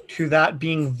to that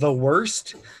being the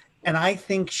worst. And I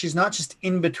think she's not just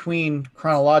in between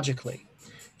chronologically.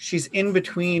 She's in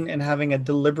between and having a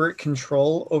deliberate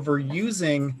control over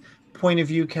using point of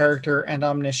view, character, and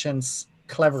omniscience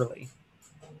cleverly.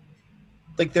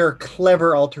 Like, there are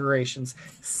clever alterations.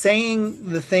 Saying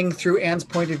the thing through Anne's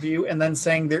point of view and then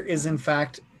saying there is, in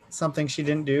fact, something she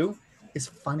didn't do is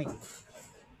funny.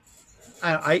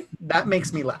 That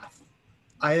makes me laugh.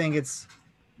 I think it's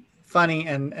funny,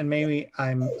 and maybe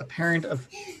I'm a parent of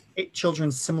 8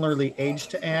 children similarly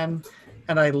aged to Anne,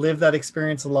 and I live that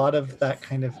experience a lot of that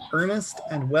kind of earnest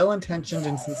and well-intentioned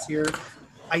and sincere.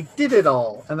 I did it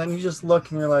all, and then you just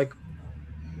look and you're like,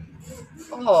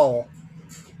 all.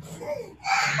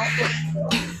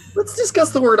 Let's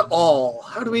discuss the word all.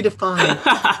 How do we define?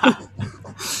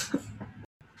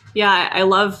 Yeah, I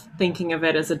love thinking of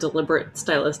it as a deliberate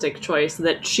stylistic choice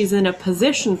that she's in a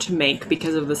position to make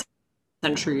because of the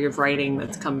century of writing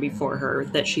that's come before her,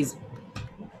 that she's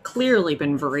clearly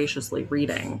been voraciously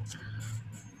reading.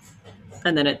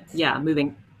 And then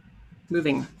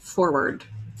moving forward,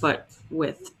 but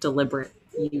with deliberate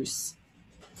use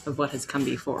of what has come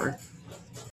before.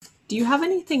 Do you have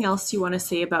anything else you want to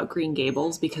say about Green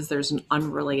Gables? Because there's an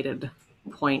unrelated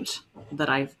point that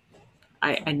I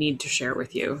need to share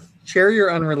with you. Share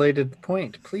your unrelated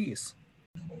point, please.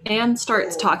 Anne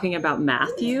starts talking about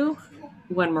Matthew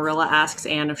when Marilla asks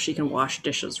Anne if she can wash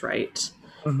dishes right.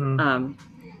 Mm-hmm.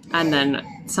 And then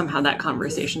somehow that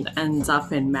conversation ends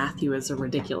up in Matthew as a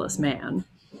ridiculous man.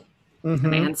 Mm-hmm.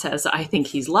 And Anne says, I think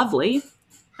he's lovely.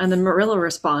 And then Marilla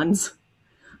responds,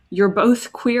 you're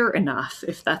both queer enough,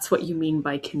 if that's what you mean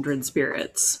by kindred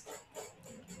spirits.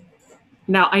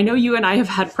 Now, I know you and I have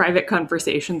had private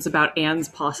conversations about Anne's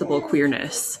possible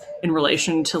queerness in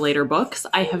relation to later books.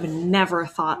 I have never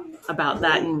thought about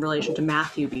that in relation to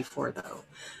Matthew before, though.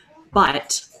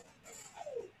 But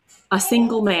a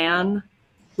single man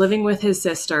living with his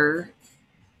sister,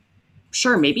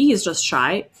 sure, maybe he's just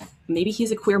shy. Maybe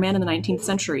he's a queer man in the 19th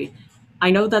century. I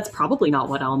know that's probably not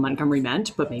what Ellen Montgomery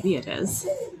meant, but maybe it is.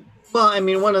 Well, I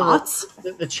mean, one of Thoughts?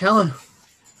 the challenge,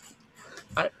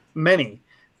 many.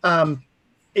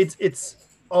 It's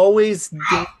always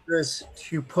dangerous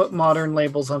to put modern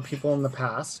labels on people in the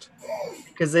past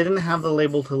because they didn't have the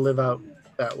label to live out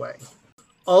that way.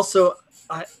 Also,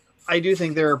 I do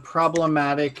think there are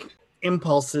problematic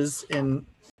impulses in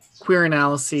queer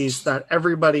analyses that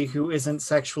everybody who isn't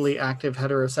sexually active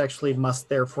heterosexually must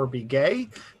therefore be gay,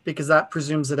 because that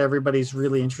presumes that everybody's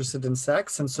really interested in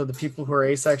sex. And so the people who are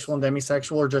asexual and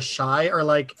demisexual or just shy are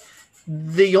like,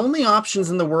 the only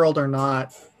options in the world are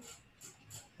not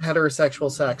heterosexual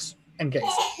sex and gay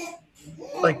sex.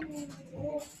 Like,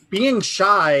 being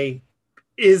shy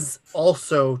is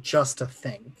also just a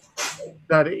thing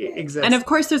that exists. And of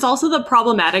course, there's also the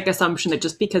problematic assumption that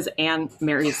just because Anne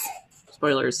marries,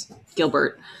 spoilers,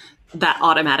 Gilbert, that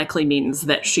automatically means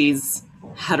that she's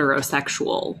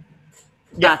heterosexual.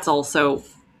 Yeah. That's also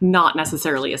not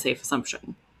necessarily a safe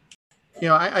assumption. You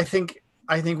know, I think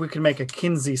we can make a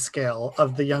Kinsey scale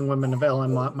of the young women of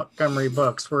Ellen Montgomery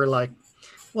books where, like,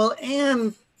 well,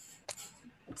 Anne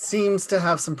seems to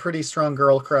have some pretty strong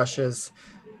girl crushes.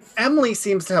 Emily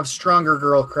seems to have stronger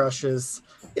girl crushes.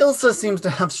 Ilsa seems to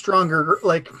have stronger,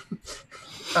 like,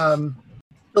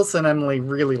 Ilsa and Emily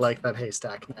really like that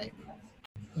haystack night.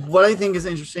 What I think is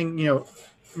interesting, you know,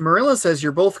 Marilla says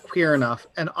you're both queer enough,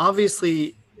 and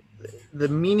obviously the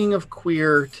meaning of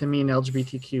queer to mean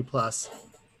LGBTQ plus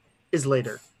is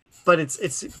later, but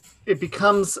it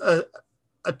becomes a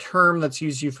term that's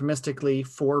used euphemistically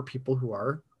for people who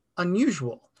are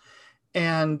unusual.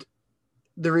 And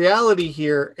the reality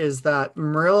here is that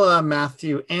Marilla,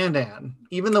 Matthew, and Anne,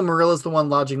 even though Marilla's the one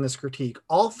lodging this critique,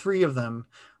 all three of them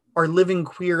are living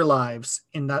queer lives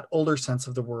in that older sense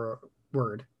of the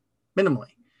word, minimally.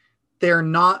 They are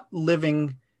not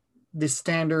living the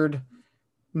standard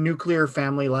nuclear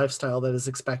family lifestyle that is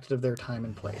expected of their time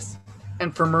and place.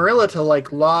 And for Marilla to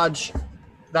like lodge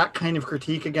that kind of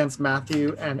critique against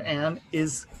Matthew and Anne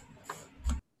is,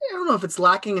 I don't know if it's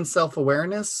lacking in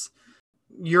self-awareness.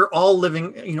 You're all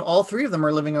living, you know, all three of them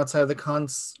are living outside of the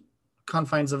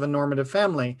confines of a normative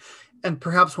family. And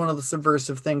perhaps one of the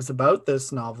subversive things about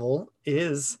this novel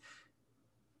is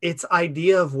its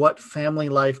idea of what family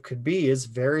life could be is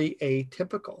very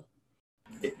atypical.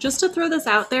 Just to throw this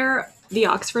out there, the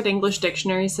Oxford English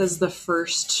Dictionary says the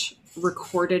first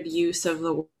recorded use of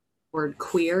the word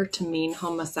queer to mean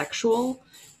homosexual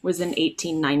was in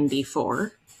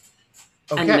 1894.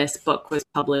 Okay. And this book was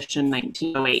published in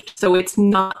 1908. So it's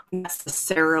not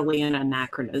necessarily an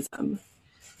anachronism.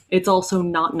 It's also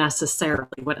not necessarily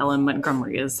what Ellen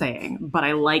Montgomery is saying, but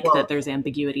I like that there's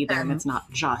ambiguity there and it's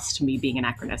not just me being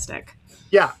anachronistic.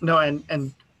 Yeah, no,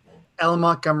 and Ellen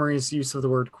Montgomery's use of the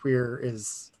word queer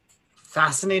is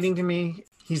fascinating to me.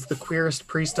 He's the queerest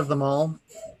priest of them all,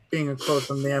 being a quote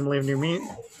from the Emily of New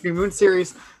Moon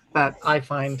series that I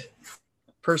find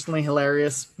personally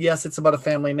hilarious. Yes, it's about a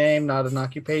family name, not an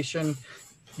occupation.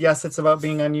 Yes, it's about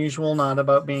being unusual, not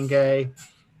about being gay,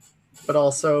 but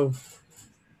also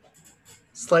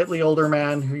slightly older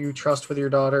man who you trust with your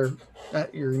daughter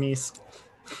Your niece.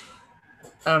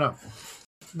 I don't know.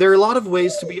 There are a lot of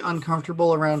ways to be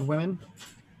uncomfortable around women.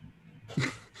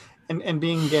 and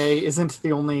being gay isn't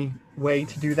the only way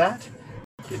to do that.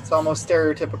 It's almost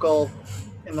stereotypical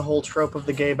in the whole trope of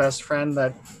the gay best friend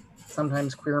that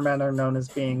sometimes queer men are known as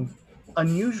being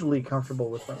unusually comfortable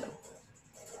with women.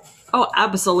 Oh,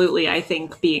 absolutely. I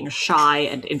think being shy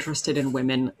and interested in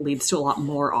women leads to a lot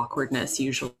more awkwardness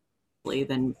usually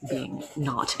than being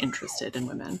not interested in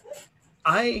women.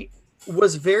 I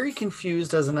was very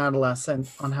confused as an adolescent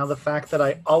on how the fact that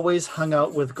I always hung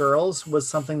out with girls was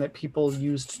something that people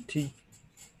used to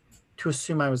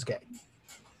assume I was gay.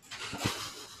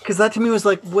 Because that to me was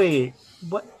like, wait,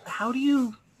 what? How do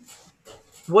you?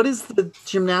 What is the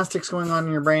gymnastics going on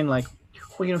in your brain? Like,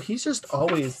 well, he's just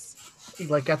always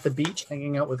like at the beach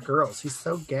hanging out with girls. He's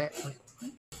so gay. Like,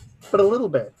 what? But a little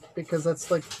bit, because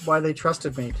that's like why they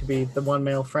trusted me to be the one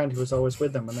male friend who was always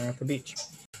with them when they're at the beach.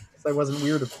 I wasn't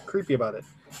weird or creepy about it.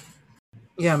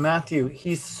 Yeah, Matthew,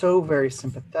 he's so very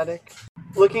sympathetic.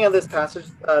 Looking at this passage,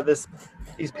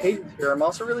 these pages here, I'm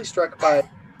also really struck by,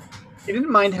 he didn't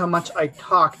mind how much I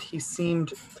talked. He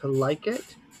seemed to like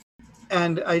it.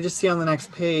 And I just see on the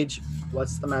next page,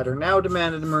 what's the matter now,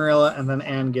 demanded Marilla, and then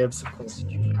Anne gives, of course,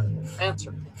 an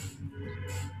answer.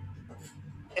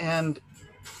 And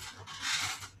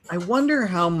I wonder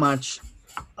how much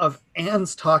of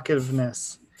Anne's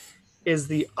talkativeness is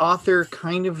the author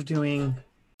kind of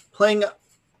playing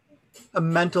a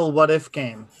mental what-if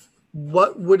game.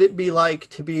 What would it be like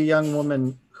to be a young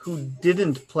woman who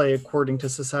didn't play according to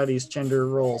society's gender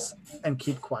roles and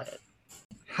keep quiet?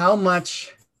 How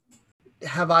much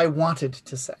have I wanted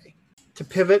to say? To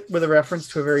pivot with a reference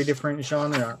to a very different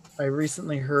genre, I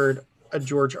recently heard a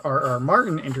George R.R.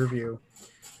 Martin interview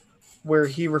where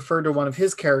he referred to one of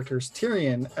his characters,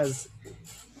 Tyrion, as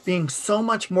being so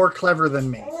much more clever than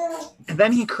me. And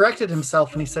then he corrected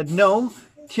himself and he said, no,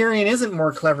 Tyrion isn't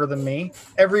more clever than me.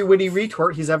 Every witty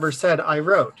retort he's ever said, I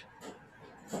wrote.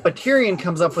 But Tyrion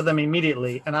comes up with them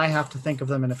immediately, and I have to think of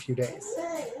them in a few days.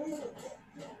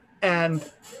 And,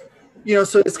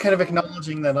 so it's kind of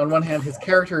acknowledging that on one hand, his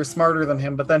character is smarter than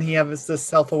him, but then he has this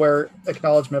self-aware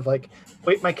acknowledgement of like,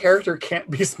 wait, my character can't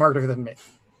be smarter than me.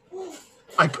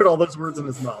 I put all those words in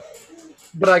his mouth.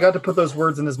 But I got to put those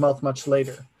words in his mouth much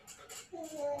later.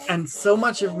 And so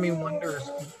much of me wonders,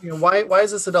 why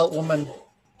does this adult woman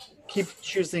keep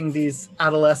choosing these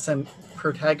adolescent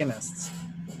protagonists?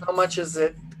 How much is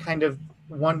it kind of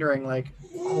wondering, like,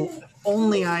 oh,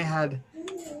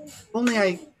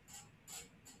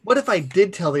 what if I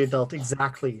did tell the adult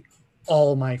exactly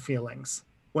all my feelings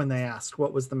when they asked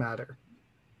what was the matter?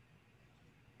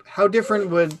 How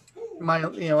different would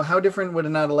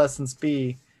an adolescence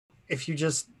be if you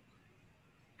just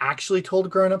actually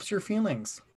told grown-ups your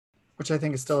feelings? Which I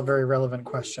think is still a very relevant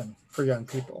question for young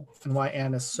people, and why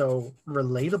Anne is so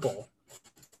relatable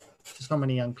to so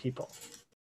many young people.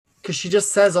 Because she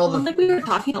just says all like we were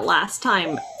talking about last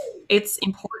time, it's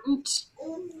important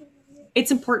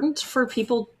for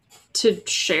people to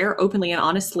share openly and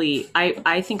honestly.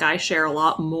 I think I share a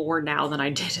lot more now than I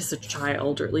did as a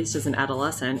child, or at least as an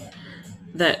adolescent.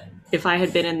 That if I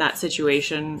had been in that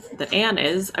situation that Anne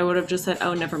is, I would have just said,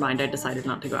 oh, never mind, I decided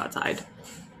not to go outside.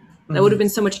 That would have been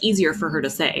so much easier for her to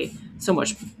say, so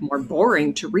much more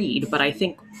boring to read, but I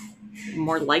think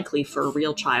more likely for a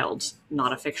real child,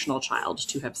 not a fictional child,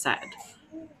 to have said.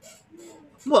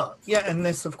 Well, yeah, and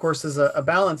this, of course, is a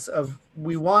balance of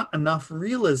we want enough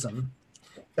realism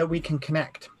that we can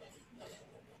connect,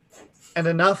 and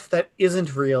enough that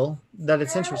isn't real that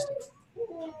it's interesting.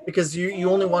 Because you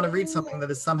only want to read something that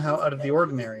is somehow out of the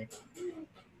ordinary.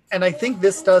 And I think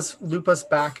this does loop us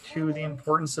back to the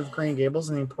importance of Green Gables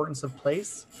and the importance of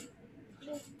place.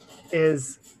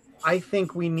 I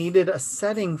think we needed a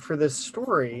setting for this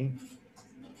story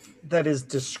that is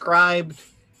described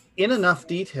in enough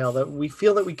detail that we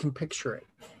feel that we can picture it,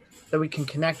 that we can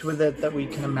connect with it, that we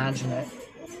can imagine it,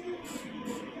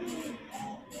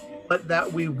 but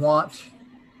that we want,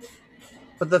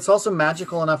 but that's also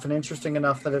magical enough and interesting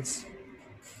enough that it's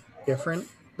different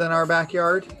than our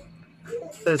backyard.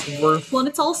 That it's worth. Well, and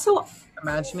it's also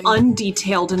imagining.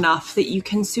 Undetailed enough that you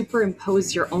can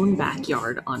superimpose your own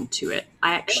backyard onto it.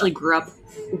 I actually grew up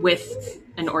with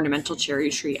an ornamental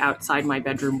cherry tree outside my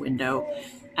bedroom window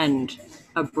and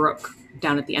a brook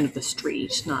down at the end of the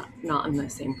street, not on the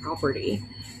same property.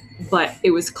 But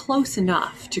it was close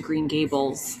enough to Green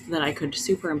Gables that I could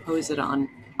superimpose it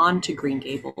onto Green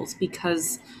Gables,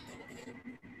 because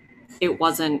it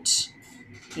wasn't,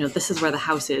 this is where the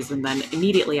house is, and then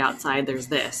immediately outside there's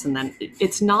this, and then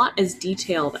it's not as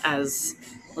detailed as,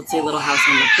 let's say, Little House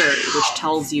on the Prairie, which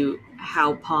tells you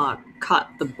how Pa cut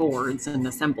the boards and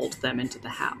assembled them into the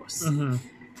house. Mm-hmm.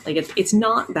 Like it's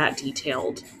not that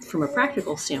detailed from a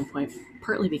practical standpoint,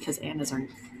 partly because Anna's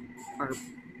our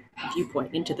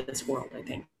viewpoint into this world, I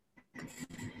think.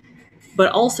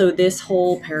 But also this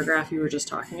whole paragraph you were just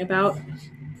talking about,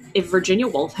 if Virginia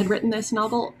Woolf had written this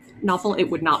novel, it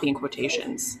would not be in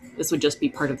quotations. This would just be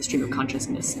part of the stream of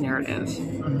consciousness narrative.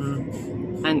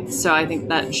 Mm-hmm. And so I think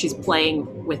that she's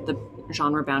playing with the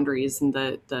genre boundaries and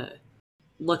the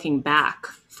looking back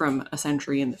from a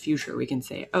century in the future. We can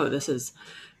say, oh, this is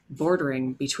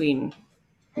bordering between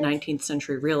 19th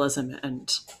century realism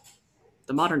and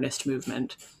the modernist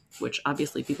movement, which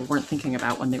obviously people weren't thinking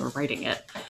about when they were writing it.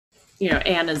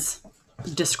 Anne is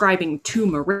describing to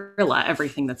Marilla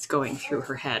everything that's going through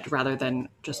her head rather than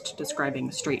just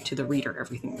describing straight to the reader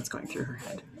everything that's going through her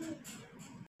head.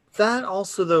 That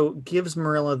also, though, gives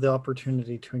Marilla the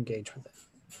opportunity to engage with it.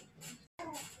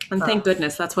 And thank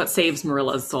goodness, that's what saves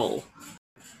Marilla's soul.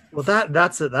 Well,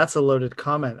 that's a loaded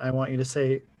comment. I want you to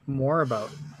say more about.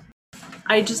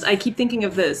 I keep thinking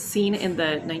of the scene in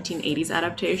the 1980s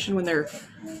adaptation when they're,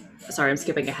 sorry, I'm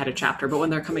skipping ahead a chapter, but when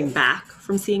they're coming back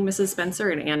from seeing Mrs. Spencer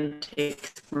and Anne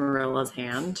takes Marilla's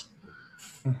hand.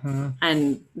 Mm-hmm.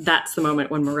 And that's the moment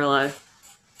when Marilla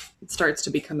starts to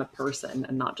become a person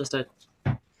and not just a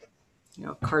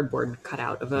cardboard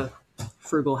cutout of a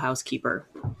frugal housekeeper.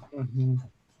 Mm-hmm.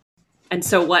 And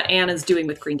so what Anne is doing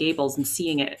with Green Gables and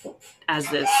seeing it as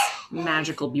this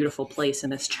magical, beautiful place in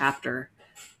this chapter,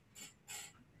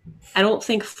 I don't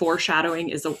think foreshadowing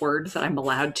is a word that I'm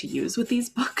allowed to use with these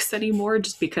books anymore,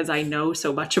 just because I know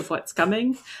so much of what's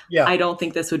coming. Yeah. I don't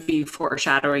think this would be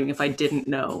foreshadowing if I didn't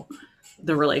know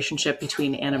the relationship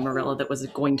between Anne and Marilla that was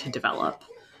going to develop.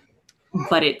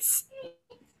 But it's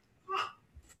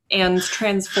Anne's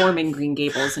transforming Green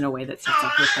Gables in a way that sets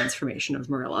up her transformation of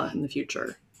Marilla in the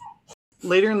future.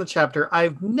 Later in the chapter,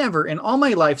 I've never in all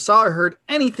my life saw or heard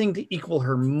anything to equal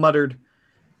her, muttered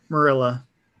Marilla,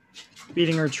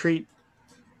 beating her treat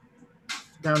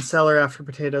down cellar after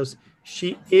potatoes.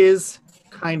 She is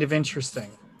kind of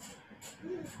interesting.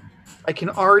 I can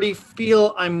already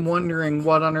feel I'm wondering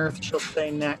what on earth she'll say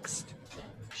next.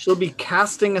 She'll be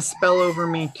casting a spell over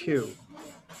me too.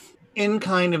 In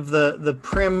kind of the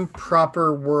prim,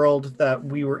 proper world that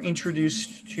we were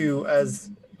introduced to as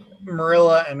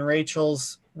Marilla and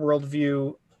Rachel's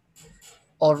worldview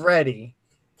already,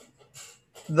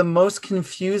 the most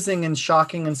confusing and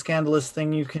shocking and scandalous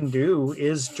thing you can do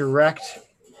is direct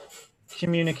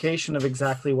communication of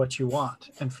exactly what you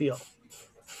want and feel.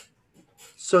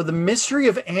 So the mystery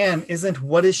of Anne isn't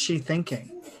what is she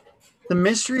thinking. The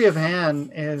mystery of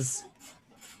Anne is,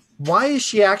 why is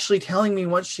she actually telling me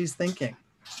what she's thinking?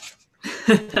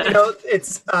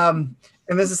 It's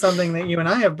and this is something that you and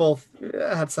I have both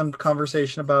had some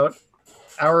conversation about,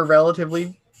 our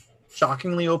relatively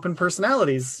shockingly open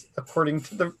personalities according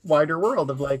to the wider world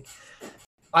of like,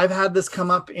 I've had this come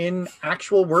up in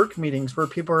actual work meetings where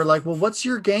people are like, well, what's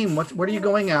your game? What are you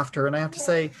going after? And I have to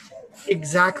say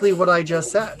exactly what I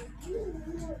just said.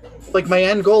 Like, my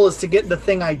end goal is to get the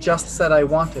thing I just said I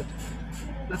wanted.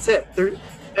 That's it.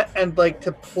 And like,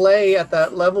 to play at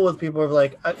that level with people of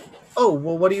like, oh,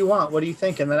 well, what do you want? What do you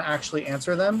think? And then actually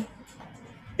answer them.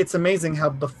 It's amazing how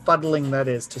befuddling that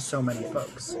is to so many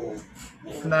folks.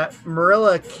 And that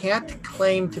Marilla can't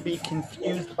claim to be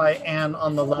confused by Anne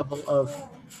on the level of,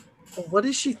 well, what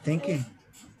is she thinking?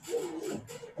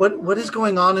 What is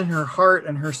going on in her heart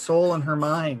and her soul and her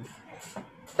mind?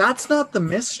 That's not the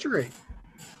mystery.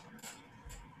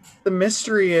 The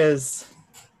mystery is,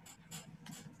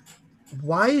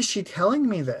 why is she telling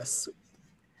me this?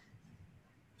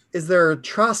 Is there a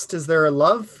trust? Is there a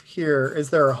love here? Is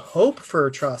there a hope for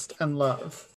trust and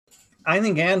love? I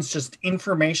think Anne's just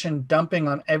information dumping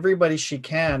on everybody she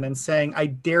can and saying, I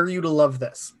dare you to love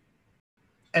this.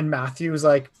 And Matthew's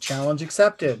like, challenge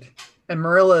accepted. And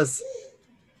Marilla's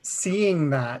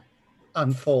seeing that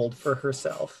unfold for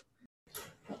herself.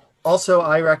 Also,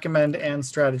 I recommend Anne's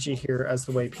strategy here as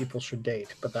the way people should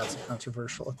date, but that's a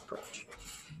controversial approach.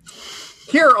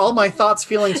 Here are all my thoughts,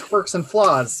 feelings, quirks, and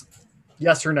flaws.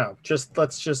 Yes or no?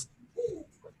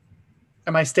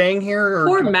 Am I staying here? Or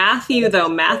poor Matthew, though.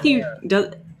 Matthew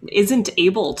isn't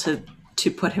able to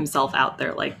put himself out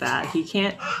there like that. He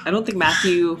can't. I don't think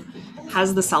Matthew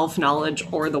has the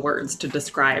self-knowledge or the words to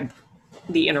describe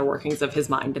the inner workings of his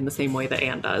mind in the same way that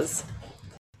Anne does.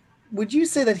 Would you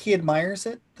say that he admires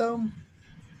it, though?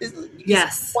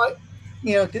 Yes.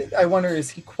 I wonder, is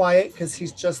he quiet because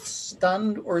he's just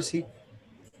stunned, or is he...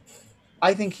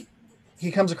 I think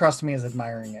he comes across to me as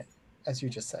admiring it, as you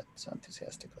just said, so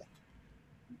enthusiastically.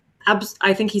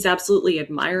 I think he's absolutely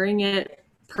admiring it,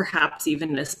 perhaps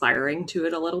even aspiring to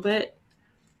it a little bit.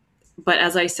 But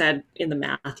as I said in the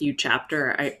Matthew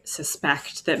chapter, I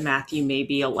suspect that Matthew may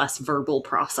be a less verbal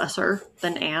processor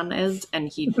than Anne is, and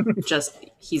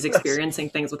he's experiencing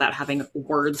things without having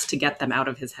words to get them out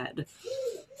of his head.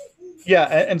 Yeah,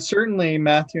 and certainly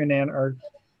Matthew and Anne are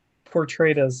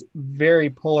portrayed as very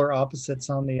polar opposites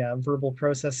on the verbal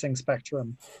processing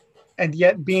spectrum. And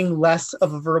yet being less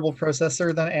of a verbal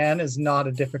processor than Anne is not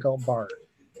a difficult bar.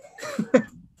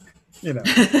 You know.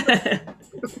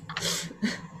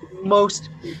 Most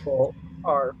people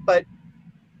are. But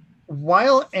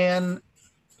while Anne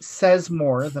says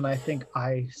more than I think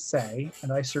I say,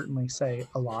 and I certainly say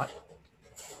a lot,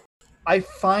 I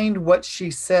find what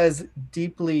she says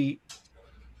deeply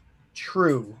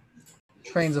true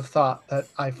trains of thought that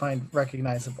I find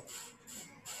recognizable.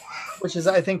 Which is,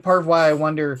 I think, part of why I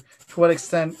wonder to what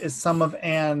extent is some of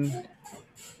Anne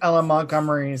Ella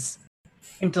Montgomery's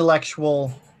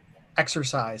intellectual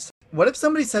exercise. What if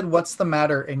somebody said, "What's the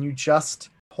matter?" and you just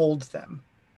hold them?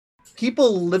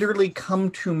 People literally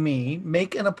come to me,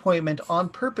 make an appointment on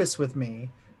purpose with me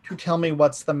to tell me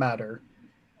what's the matter.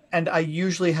 And I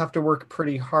usually have to work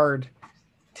pretty hard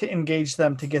to engage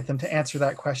them to get them to answer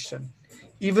that question.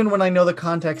 Even when I know the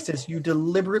context is you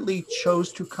deliberately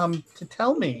chose to come to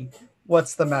tell me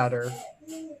what's the matter,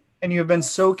 and you have been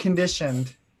so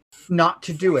conditioned not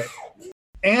to do it.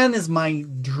 Anne is my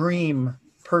dream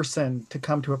person to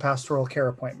come to a pastoral care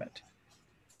appointment.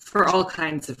 For all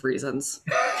kinds of reasons.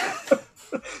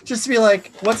 Just to be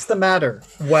like, what's the matter?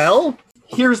 Well,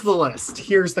 here's the list.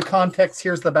 Here's the context.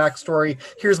 Here's the backstory.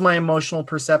 Here's my emotional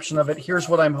perception of it. Here's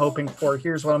what I'm hoping for.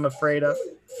 Here's what I'm afraid of.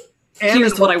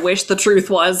 Here's what I wish the truth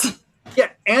was. Yeah,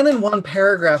 Anne in one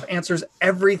paragraph answers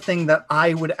everything that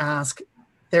I would ask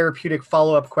therapeutic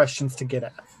follow-up questions to get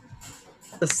at.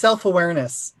 The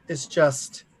self-awareness is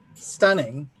just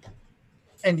stunning.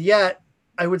 And yet,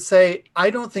 I would say, I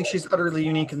don't think she's utterly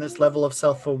unique in this level of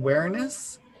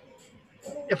self-awareness.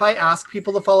 If I ask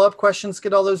people the follow-up questions,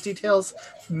 get all those details,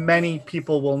 many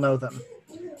people will know them.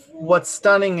 What's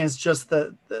stunning is just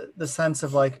the sense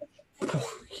of like,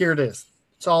 here it is.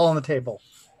 It's all on the table.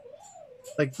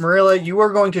 Like, Marilla, you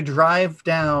are going to drive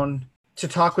down to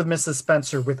talk with Mrs.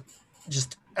 Spencer with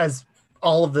just as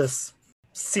all of this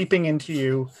seeping into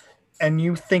you and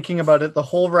you thinking about it the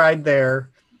whole ride there,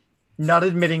 not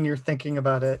admitting you're thinking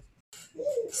about it.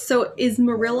 So is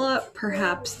Marilla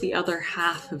perhaps the other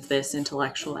half of this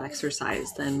intellectual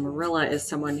exercise? Then Marilla is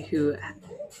someone who,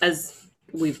 as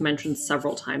we've mentioned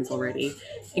several times already,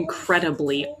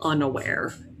 incredibly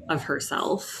unaware of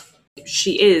herself.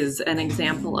 She is an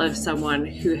example of someone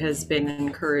who has been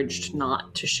encouraged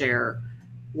not to share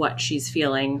what she's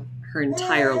feeling her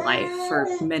entire life for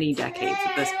many decades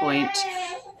at this point.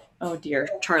 Oh dear,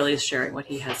 Charlie's sharing what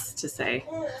he has to say.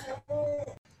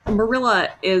 Marilla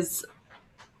is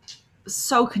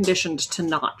so conditioned to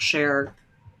not share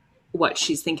what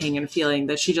she's thinking and feeling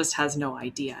that she just has no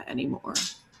idea anymore.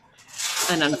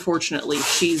 And unfortunately,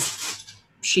 she's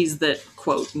the,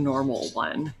 quote, normal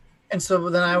one. And so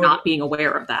then I would, not being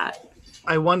aware of that.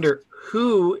 I wonder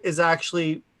who is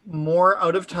actually more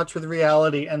out of touch with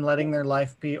reality and letting their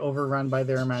life be overrun by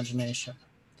their imagination,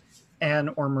 Anne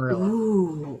or Marilla.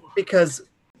 Ooh. Because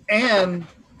Anne,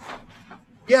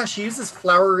 yeah, she uses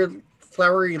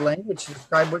flowery language to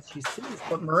describe what she sees,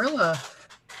 but Marilla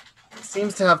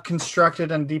seems to have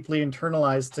constructed and deeply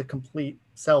internalized a complete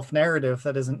self-narrative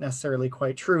that isn't necessarily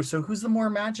quite true. So who's the more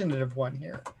imaginative one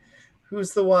here?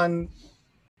 Who's the one?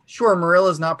 Sure,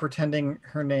 Marilla's not pretending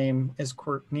her name is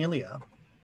Cornelia,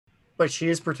 but she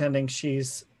is pretending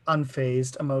she's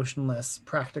unfazed, emotionless,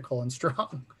 practical, and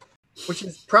strong, which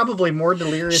is probably more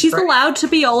delirious. She's allowed to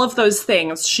be all of those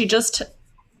things. She just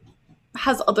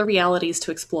has other realities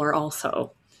to explore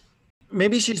also.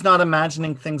 Maybe she's not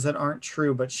imagining things that aren't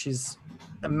true, but she's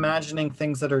imagining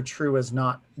things that are true as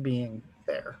not being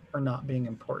there or not being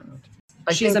important.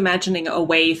 She's imagining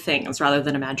away things rather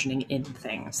than imagining in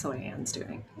things, the way Anne's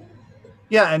doing.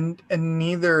 Yeah, and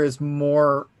neither is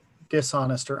more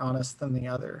dishonest or honest than the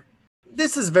other.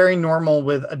 This is very normal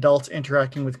with adults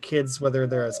interacting with kids, whether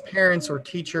they're as parents or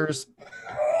teachers.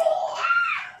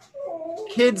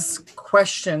 Kids'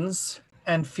 questions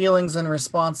and feelings and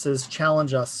responses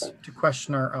challenge us to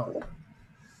question our own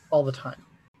all the time.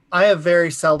 I have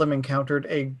very seldom encountered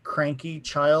a cranky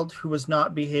child who was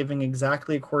not behaving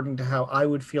exactly according to how I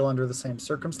would feel under the same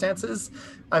circumstances.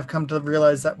 I've come to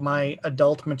realize that my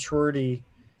adult maturity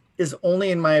is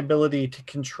only in my ability to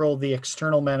control the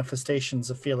external manifestations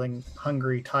of feeling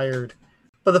hungry, tired.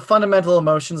 But the fundamental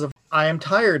emotions of, I am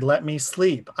tired, let me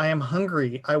sleep. I am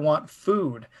hungry, I want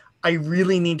food. I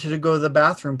really need to go to the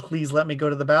bathroom. Please let me go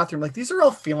to the bathroom. Like, these are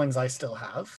all feelings I still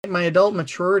have. My adult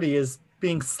maturity is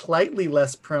being slightly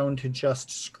less prone to just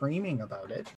screaming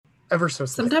about it. Ever so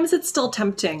slightly. Sometimes it's still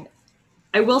tempting.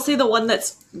 I will say the one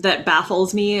that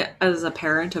baffles me as a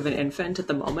parent of an infant at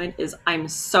the moment is I'm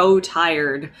so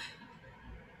tired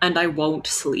and I won't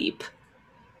sleep.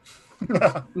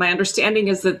 My understanding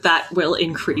is that will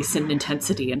increase in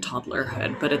intensity in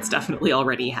toddlerhood, but it's definitely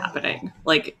already happening.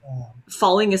 Like,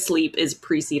 falling asleep is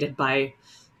preceded by,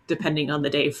 depending on the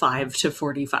day, 5 to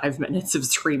 45 minutes of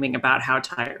screaming about how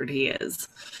tired he is.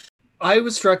 I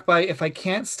was struck by, if I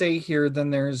can't stay here, then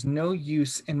there's no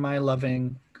use in my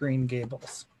loving Green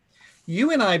Gables.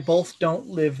 You and I both don't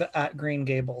live at Green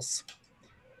Gables.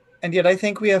 And yet I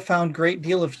think we have found a great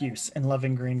deal of use in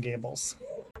loving Green Gables.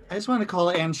 I just want to call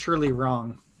Anne Shirley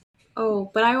wrong. Oh,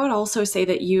 but I would also say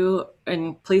that you,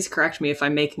 and please correct me if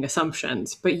I'm making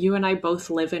assumptions, but you and I both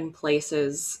live in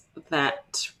places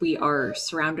that we are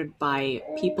surrounded by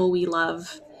people we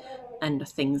love and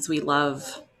things we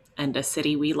love and a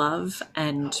city we love,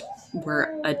 and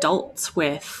we're adults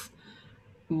with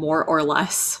more or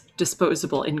less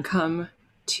disposable income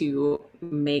to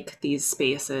make these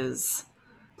spaces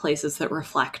places that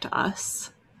reflect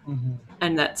us. Mm-hmm.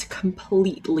 And that's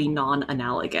completely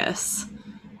non-analogous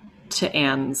to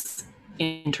Anne's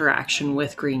interaction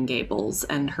with Green Gables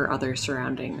and her other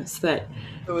surroundings. That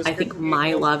I think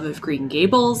my love of Green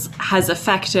Gables has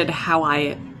affected how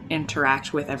I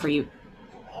interact with every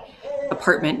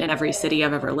apartment in every city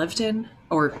I've ever lived in,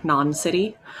 or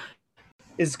non-city.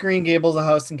 Is Green Gables a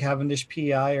house in Cavendish,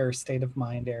 PI, or State of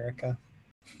Mind, Erica?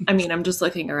 I mean, I'm just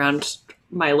looking around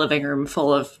my living room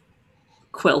full of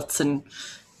quilts and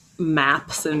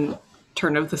maps and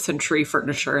turn-of-the-century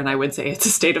furniture, and I would say it's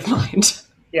a state of mind.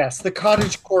 Yes, the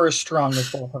cottage core is strong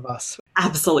with both of us.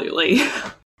 Absolutely.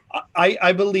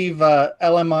 I believe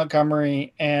Ellen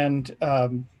Montgomery and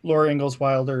Laura Ingalls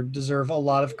Wilder deserve a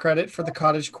lot of credit for the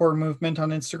cottage core movement on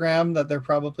Instagram that they're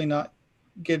probably not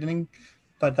getting,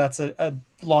 but that's a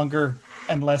longer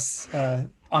and less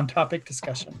on-topic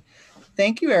discussion.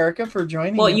 Thank you, Erica, for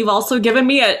joining Well, me. you've also given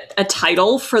me a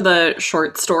title for the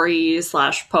short story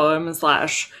 / poem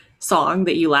 / song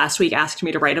that you last week asked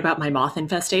me to write about my moth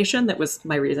infestation. That was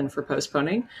my reason for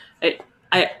postponing.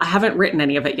 I haven't written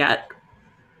any of it yet,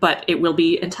 but it will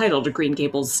be entitled Green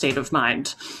Gables State of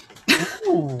Mind.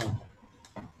 Ooh.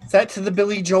 Set to the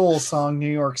Billy Joel song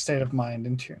New York State of Mind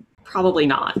in tune. Probably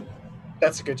not.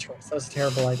 That's a good choice. That was a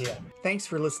terrible idea. Thanks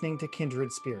for listening to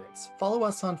Kindred Spirits. Follow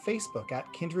us on Facebook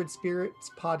at Kindred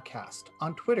Spirits Podcast,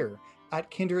 on Twitter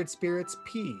at Kindred Spirits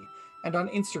P, and on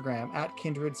Instagram at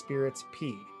Kindred Spirits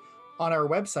P. On our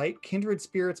website,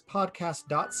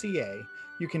 kindredspiritspodcast.ca,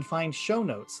 you can find show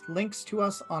notes, links to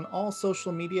us on all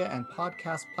social media and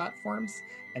podcast platforms,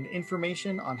 and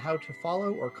information on how to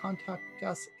follow or contact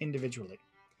us individually.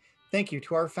 Thank you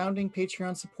to our founding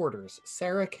Patreon supporters,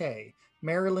 Sarah K.,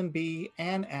 Marilyn B.,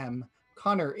 Ann M.,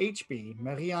 Connor H.B.,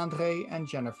 Marie-Andre, and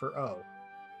Jennifer O.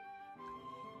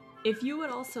 If you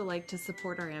would also like to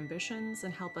support our ambitions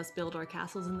and help us build our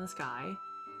castles in the sky,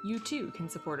 you too can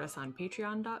support us on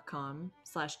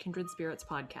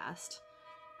patreon.com/kindredspiritspodcast,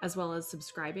 as well as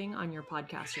subscribing on your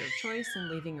podcaster of choice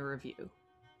and leaving a review.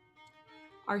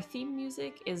 Our theme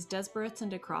music is Desperate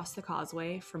and Across the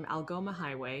Causeway from Algoma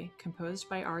Highway, composed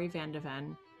by Ari van de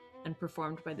Ven and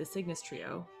performed by the Cygnus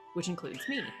Trio, which includes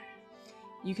me.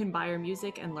 You can buy our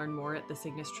music and learn more at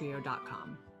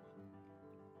thecygnustrio.com.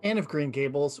 Anne of Green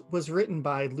Gables was written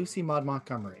by Lucy Maud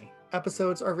Montgomery.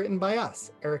 Episodes are written by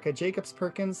us, Erica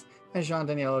Jacobs-Perkins and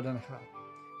Jean-Daniel O'Donoghue.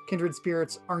 Kindred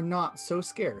spirits are not so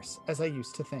scarce as I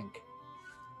used to think.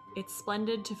 It's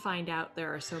splendid to find out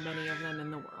there are so many of them in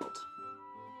the world.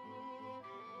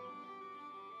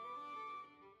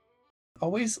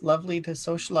 Always lovely to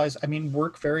socialize. I mean,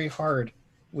 work very hard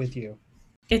with you.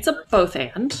 It's a both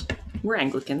and. We're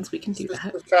Anglicans, we can do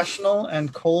that. Professional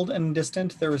and cold and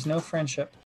distant. There was no friendship.